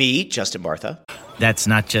idiot? Me, Justin Bartha. That's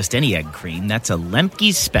not just any egg cream, that's a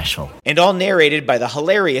Lemke's special. And all narrated by the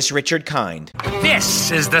hilarious Richard Kind.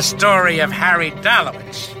 This is the story of Harry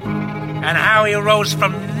Dalowitz and how he rose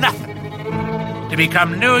from nothing to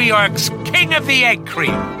become New York's King of the Egg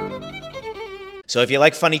Cream. So if you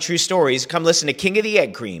like funny true stories, come listen to King of the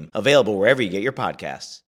Egg Cream, available wherever you get your podcasts.